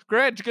 cool.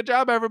 Great. Good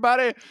job,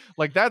 everybody.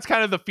 Like, that's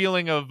kind of the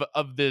feeling of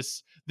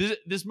this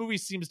movie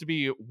seems to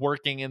be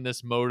working in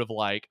this mode of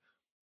like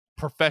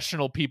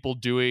professional people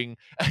doing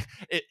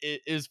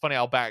it is funny.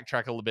 I'll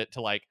backtrack a little bit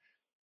to like,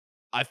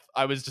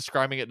 I was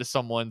describing it to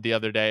someone the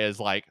other day as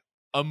like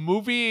a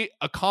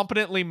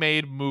competently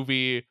made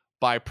movie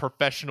by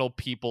professional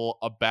people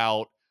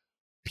about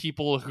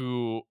people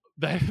who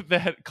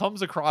that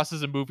comes across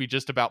as a movie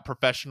just about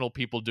professional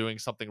people doing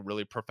something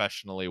really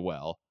professionally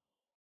well.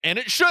 And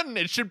it shouldn't.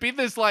 It should be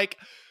this like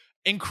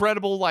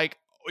incredible, like,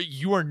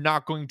 you are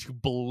not going to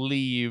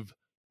believe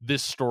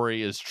this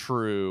story is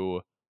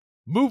true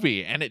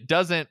movie, and it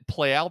doesn't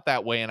play out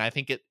that way. And I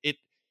think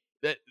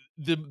that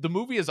the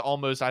movie is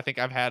almost, I think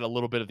I've had a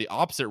little bit of the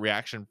opposite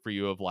reaction for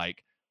you of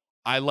like,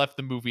 I left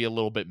the movie a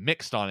little bit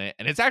mixed on it,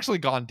 and it's actually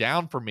gone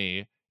down for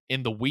me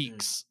in the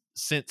weeks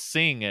since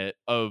seeing it,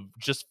 of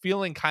just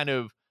feeling kind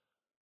of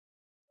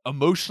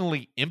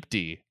emotionally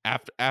empty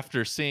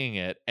after seeing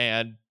it.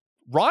 And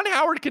Ron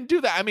Howard can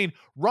do that. I mean,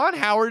 Ron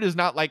Howard is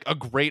not like a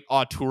great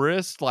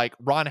auteurist. Like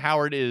Ron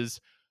Howard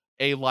is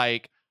a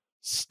like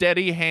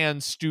steady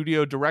hand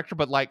studio director,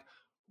 but like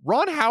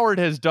Ron Howard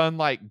has done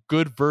like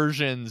good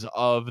versions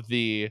of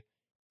the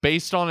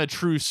based on a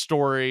true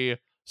story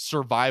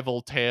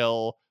survival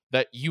tale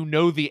that you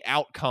know the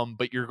outcome,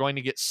 but you're going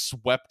to get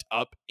swept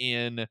up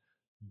in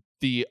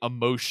the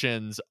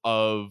emotions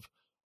of,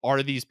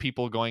 are these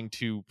people going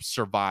to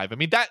survive? I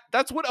mean,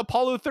 that's what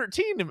Apollo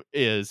 13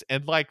 is,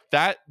 and like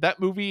that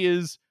movie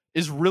is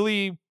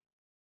really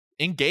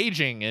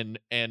engaging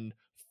and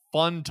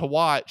fun to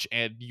watch,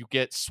 and you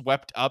get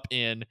swept up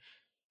in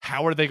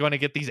how are they going to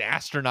get these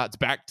astronauts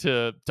back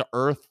to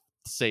Earth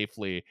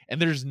safely. And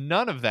there's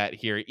none of that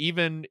here.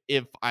 Even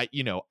if I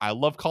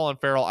love Colin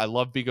Farrell, I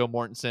love Viggo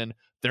Mortensen,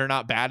 they're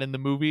not bad in the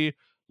movie.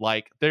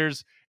 Like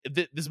there's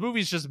this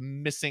movie's just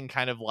missing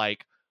kind of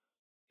like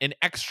an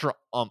extra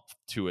umph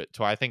to it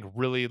to, I think,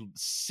 really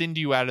send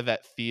you out of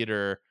that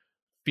theater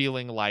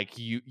feeling like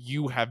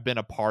you have been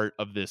a part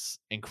of this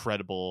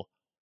incredible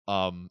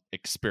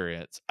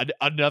experience.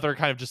 Another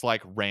kind of just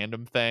like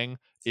random thing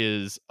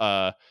is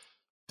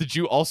did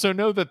you also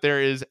know that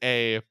there is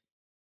a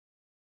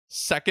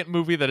second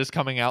movie that is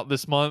coming out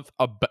this month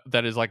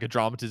that is like a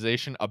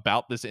dramatization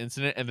about this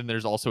incident, and then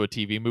there's also a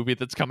TV movie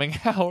that's coming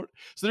out?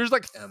 So there's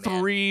like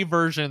three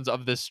versions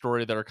of this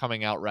story that are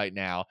coming out right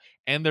now,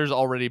 and there's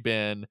already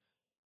been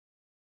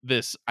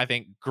this, I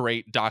think,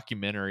 great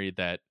documentary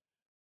that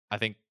I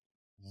think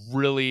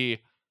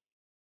really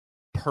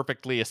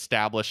perfectly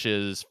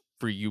establishes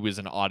for you as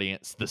an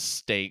audience the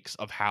stakes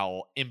of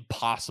how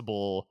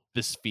impossible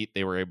this feat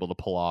they were able to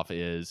pull off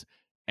is.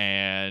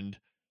 And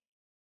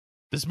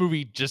this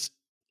movie just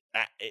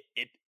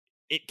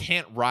it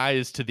can't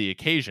rise to the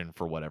occasion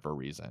for whatever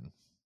reason.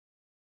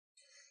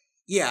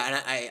 Yeah, and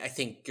I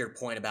think your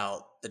point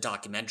about the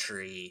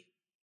documentary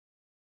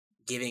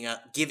giving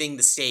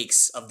the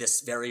stakes of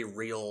this very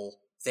real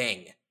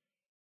thing,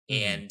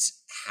 and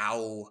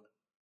how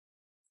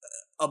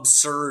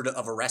absurd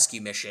of a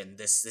rescue mission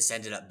this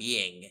ended up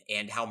being,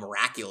 and how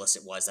miraculous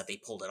it was that they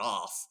pulled it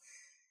off.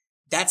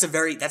 That's a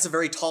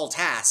very tall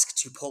task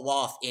to pull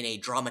off in a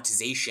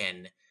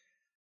dramatization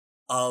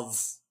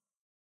of,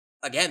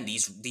 again,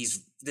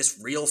 this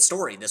real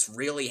story. This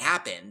really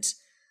happened.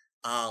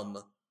 I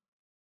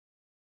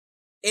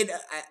did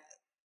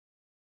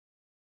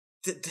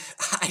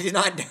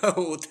not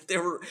know that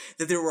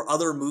there were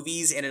other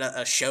movies and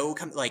a show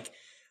like.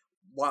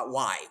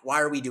 Why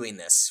are we doing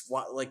this?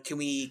 What, like, can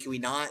we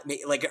not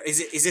like,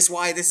 is this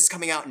why this is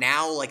coming out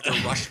now? Like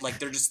they're rushed, like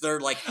they're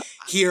like,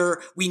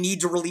 here, we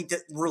need to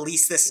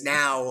release this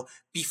now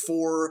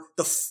before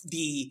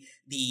the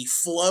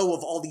flow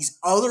of all these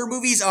other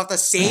movies of the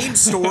same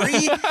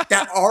story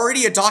that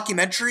already a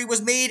documentary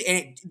was made,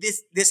 and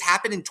this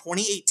happened in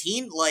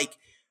 2018. Like,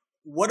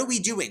 what are we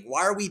doing?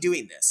 Why are we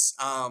doing this?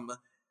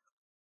 I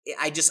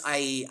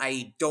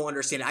don't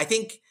understand it. I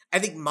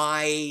think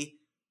my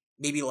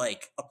maybe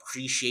like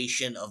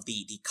appreciation of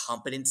the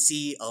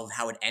competency of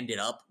how it ended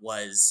up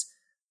was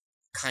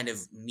kind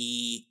of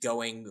me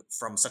going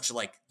from such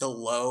like the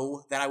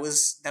low that I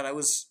was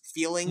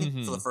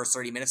feeling for the first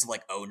 30 minutes of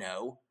like, oh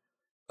no.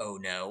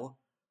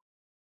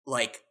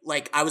 Like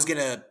I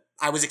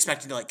was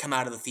expecting to like come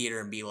out of the theater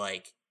and be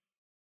like,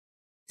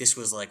 this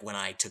was like when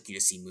I took you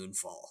to see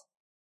Moonfall.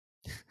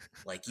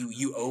 Like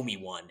you owe me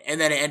one. And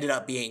then it ended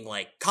up being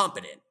like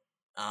competent.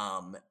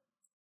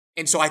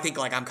 And so I think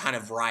like I'm kind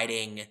of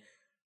riding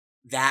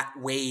that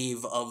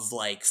wave of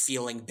like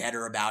feeling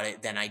better about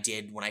it than I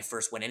did when I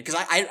first went in. Cause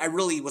I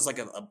really was like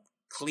a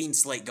clean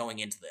slate going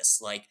into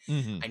this. Like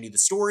I knew the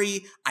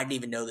story. I didn't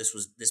even know this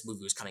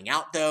movie was coming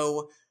out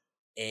though.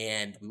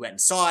 And we went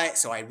and saw it.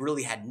 So I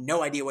really had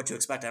no idea what to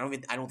expect. I don't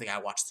think I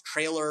watched the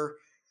trailer.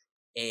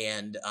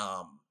 And,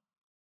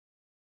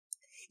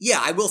 yeah,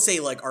 I will say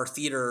like our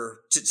theater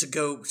to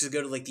go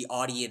to like the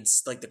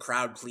audience, like the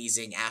crowd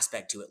pleasing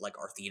aspect to it. Like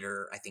our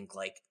theater, I think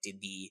like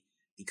did the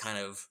kind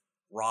of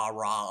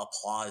rah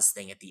applause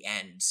thing at the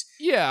end.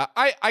 Yeah,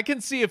 I can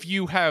see if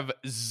you have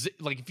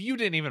like if you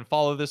didn't even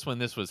follow this when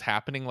this was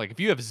happening, like if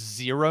you have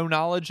zero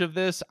knowledge of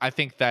this, I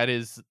think that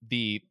is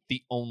the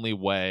only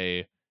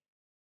way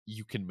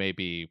you can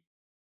maybe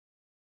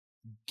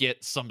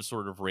get some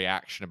sort of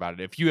reaction about it.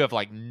 If you have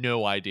like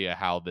no idea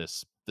how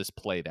this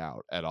played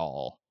out at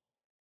all.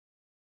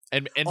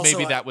 And also,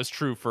 maybe that was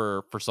true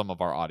for some of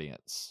our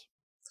audience.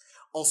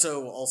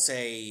 Also, I'll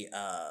say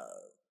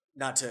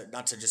not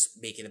to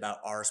just make it about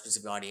our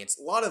specific audience.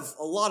 A lot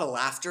of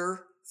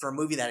laughter for a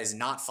movie that is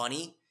not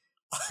funny.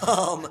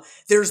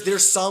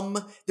 There's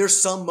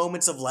some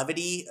moments of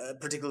levity,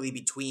 particularly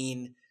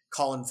between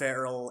Colin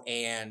Farrell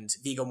and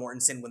Viggo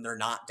Mortensen when they're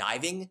not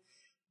diving,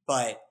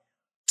 but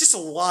just a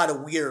lot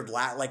of weird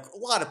like a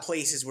lot of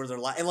places where they're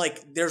and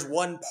like there's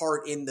one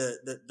part in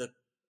the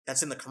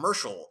that's in the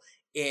commercial,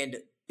 and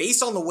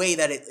based on the way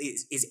that it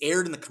is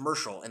aired in the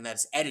commercial and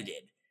that's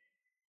edited,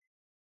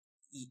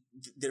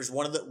 there's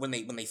one of the when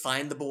they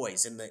find the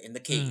boys in the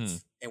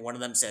cave, and one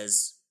of them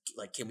says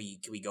like, can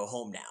we go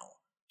home now?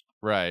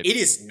 Right. It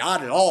is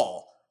not at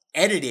all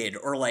edited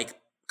or like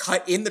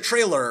cut in the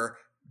trailer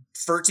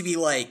for it to be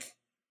like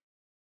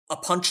a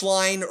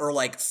punchline or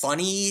like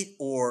funny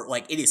or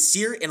like it is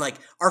serious. And like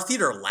our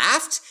theater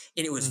laughed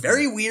and it was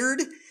very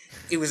weird.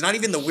 It was not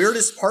even the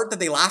weirdest part that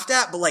they laughed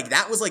at, but like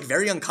that was like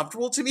very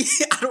uncomfortable to me.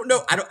 I don't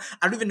know. I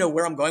don't even know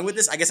where I'm going with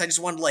this. I guess I just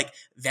wanted to like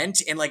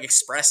vent and like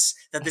express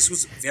that this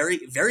was very,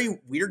 very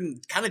weird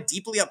and kind of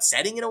deeply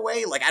upsetting in a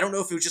way. Like I don't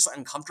know if it was just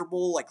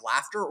uncomfortable like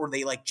laughter or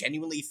they like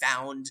genuinely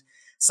found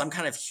some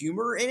kind of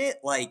humor in it.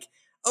 Like,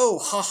 oh,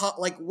 haha,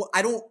 like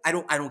I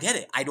don't get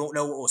it. I don't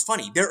know what was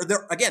funny.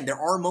 There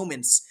are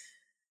moments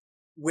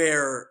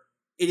where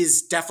it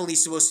is definitely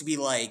supposed to be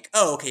like,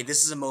 oh, okay,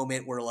 this is a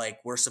moment where like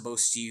we're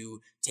supposed to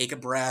take a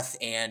breath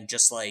and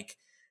just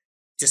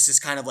this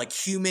kind of like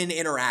human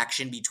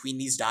interaction between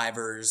these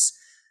divers,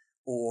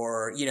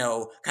 or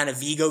kind of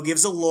Vigo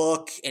gives a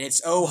look and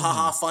it's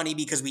haha funny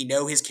because we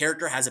know his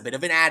character has a bit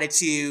of an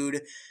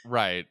attitude.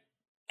 Right.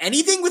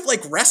 Anything with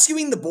like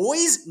rescuing the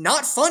boys,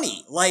 not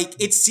funny. Like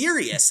it's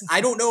serious.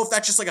 I don't know if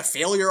that's just like a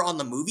failure on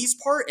the movie's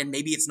part and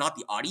maybe it's not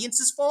the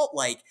audience's fault.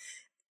 Like,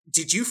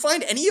 did you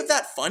find any of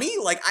that funny?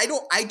 Like,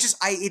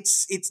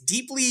 it's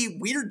deeply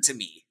weird to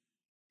me.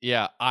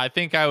 Yeah, I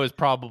think I was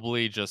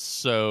probably just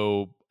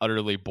so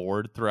utterly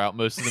bored throughout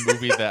most of the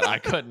movie that I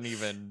couldn't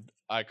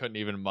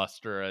even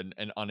muster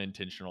an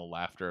unintentional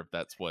laughter, if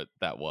that's what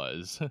that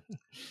was.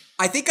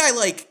 I think I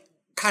like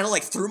kind of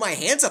like threw my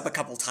hands up a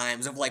couple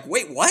times of like,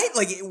 wait, what?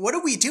 Like, what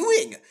are we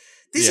doing?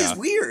 This is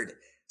weird.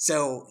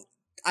 So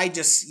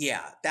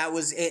that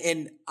was,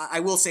 and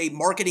I will say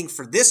marketing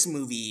for this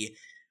movie,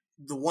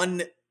 the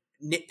one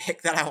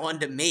nitpick that I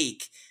wanted to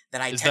make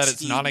that I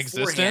texted you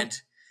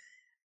beforehand.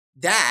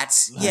 That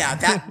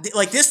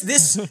like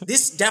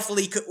this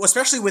definitely could,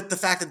 especially with the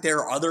fact that there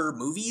are other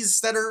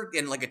movies that are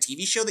in like a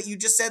TV show that you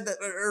just said that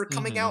are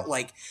coming out.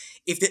 Like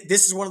if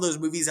this is one of those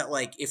movies that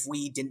like if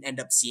we didn't end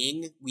up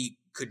seeing, we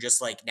could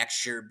just like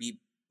next year be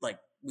like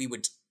we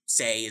would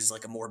say is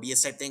like a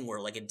Morbius type thing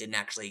where like it didn't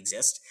actually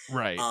exist.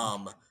 Right.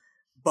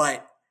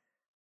 But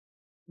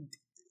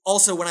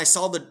also when I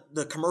saw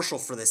the commercial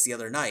for this the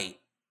other night,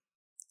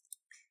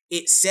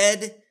 it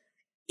said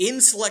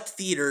in select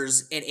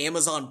theaters and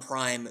Amazon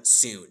Prime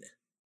soon.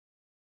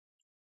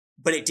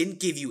 But it didn't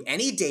give you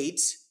any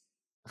date,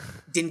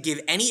 didn't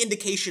give any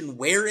indication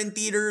where in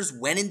theaters,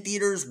 when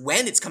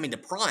it's coming to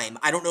Prime.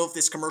 I don't know if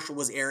this commercial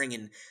was airing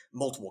in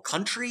multiple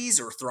countries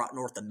or throughout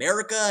North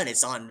America and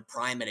it's on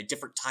Prime at a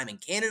different time in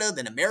Canada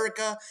than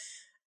America.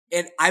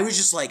 And I was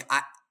just like,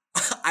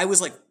 I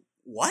was like,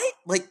 what?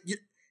 Like,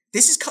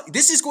 this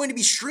is going to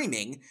be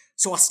streaming,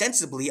 so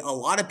ostensibly a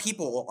lot of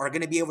people are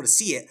going to be able to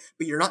see it,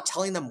 but you're not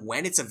telling them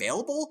when it's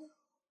available?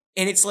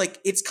 And it's like,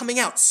 it's coming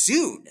out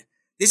soon.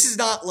 This is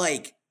not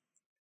like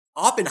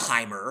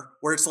Oppenheimer,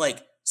 where it's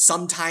like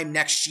sometime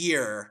next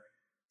year.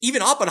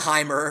 Even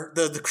Oppenheimer,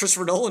 the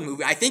Christopher Nolan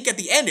movie, I think at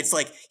the end it's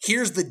like,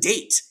 here's the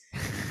date.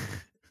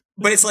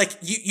 But it's like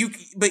you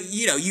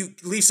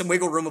leave some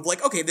wiggle room of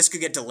like, okay, this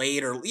could get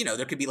delayed, or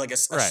there could be like a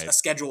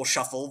schedule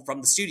shuffle from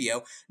the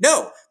studio.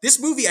 No,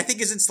 this movie I think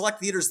is in select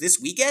theaters this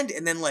weekend,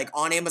 and then like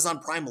on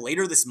Amazon Prime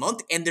later this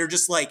month, and they're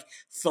just like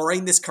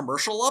throwing this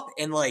commercial up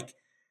and like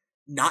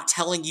not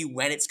telling you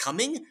when it's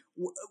coming.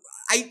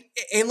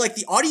 And like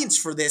the audience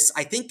for this,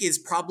 I think, is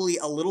probably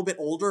a little bit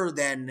older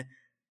than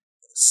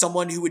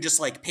someone who would just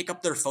like pick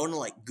up their phone and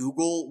like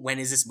Google when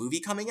is this movie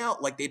coming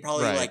out. Like they'd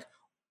probably like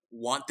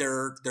want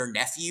their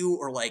nephew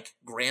or like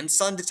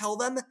grandson to tell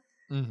them.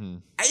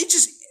 That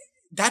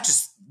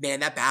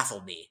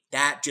baffled me.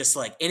 That just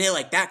like, and it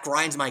like that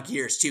grinds my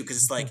gears too, because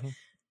it's like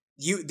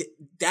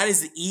that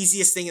is the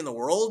easiest thing in the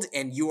world,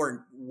 and you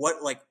are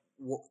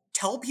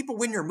tell people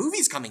when your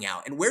movie's coming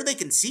out and where they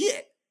can see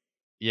it.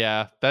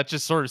 Yeah, that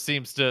just sort of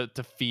seems to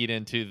feed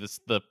into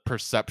the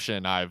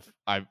perception I've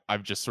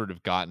just sort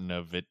of gotten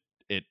of it.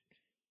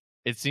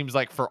 It seems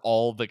like for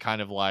all the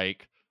kind of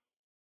like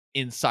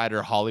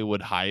insider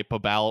Hollywood hype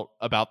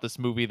about this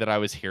movie that I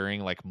was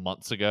hearing like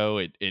months ago,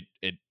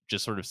 it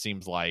just sort of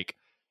seems like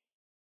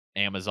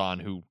Amazon,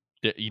 who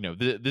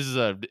this is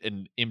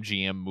an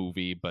MGM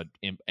movie, but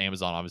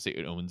Amazon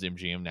obviously owns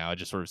MGM now. It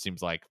just sort of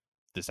seems like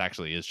this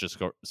actually is just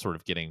sort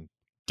of getting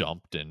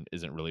dumped and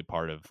isn't really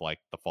part of like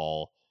the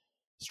fall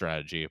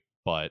strategy.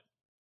 But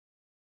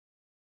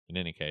in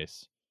any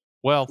case,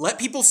 well, let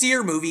people see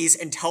your movies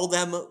and tell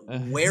them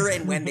where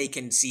and when they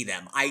can see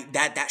them.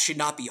 That should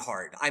not be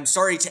hard. I'm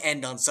sorry to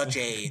end on such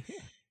a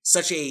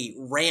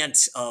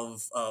rant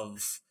of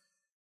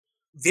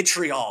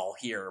vitriol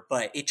here,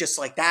 but it just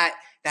like that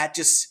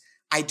just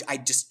I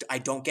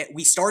don't get.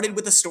 We started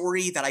with a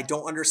story that I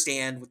don't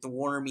understand with the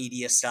Warner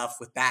Media stuff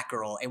with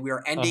Batgirl, and we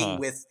are ending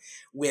with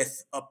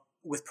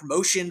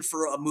promotion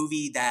for a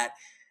movie that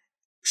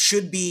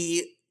should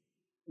be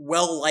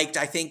well liked,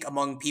 I think,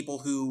 among people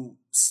who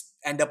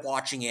end up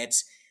watching it,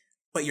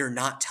 but you're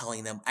not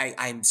telling them.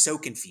 I'm so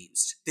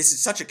confused. This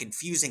is such a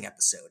confusing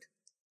episode.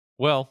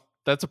 Well,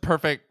 that's a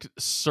perfect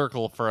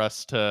circle for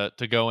us to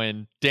go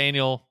in.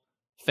 Daniel,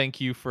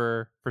 thank you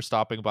for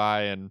stopping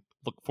by, and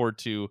look forward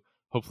to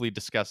hopefully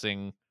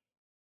discussing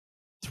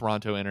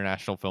Toronto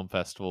International Film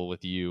Festival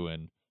with you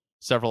and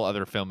several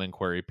other Film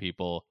Inquiry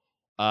people.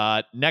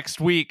 Next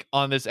week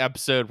on this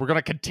episode, we're going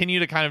to continue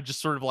to kind of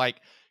just sort of like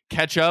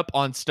catch up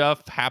on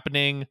stuff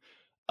happening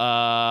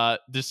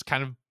just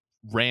kind of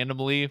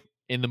randomly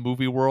in the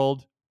movie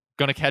world.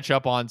 Going to catch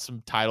up on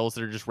some titles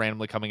that are just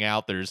randomly coming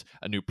out. There's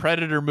a new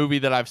Predator movie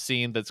that I've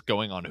seen that's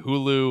going on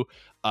Hulu.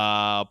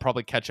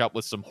 Probably catch up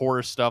with some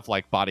horror stuff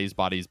like Bodies,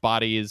 Bodies,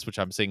 Bodies, which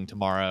I'm seeing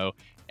tomorrow,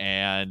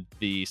 and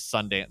the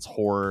Sundance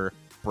Horror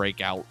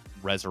Breakout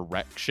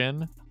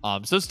Resurrection.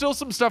 So still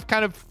some stuff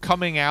kind of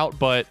coming out,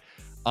 but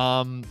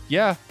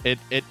yeah,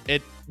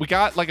 we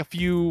got like a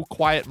few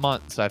quiet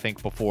months, I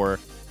think, before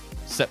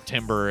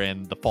September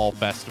and the fall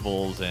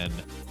festivals and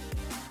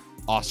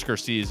Oscar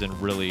season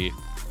really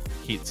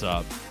heats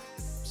up.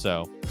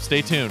 So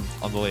stay tuned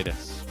on the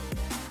latest.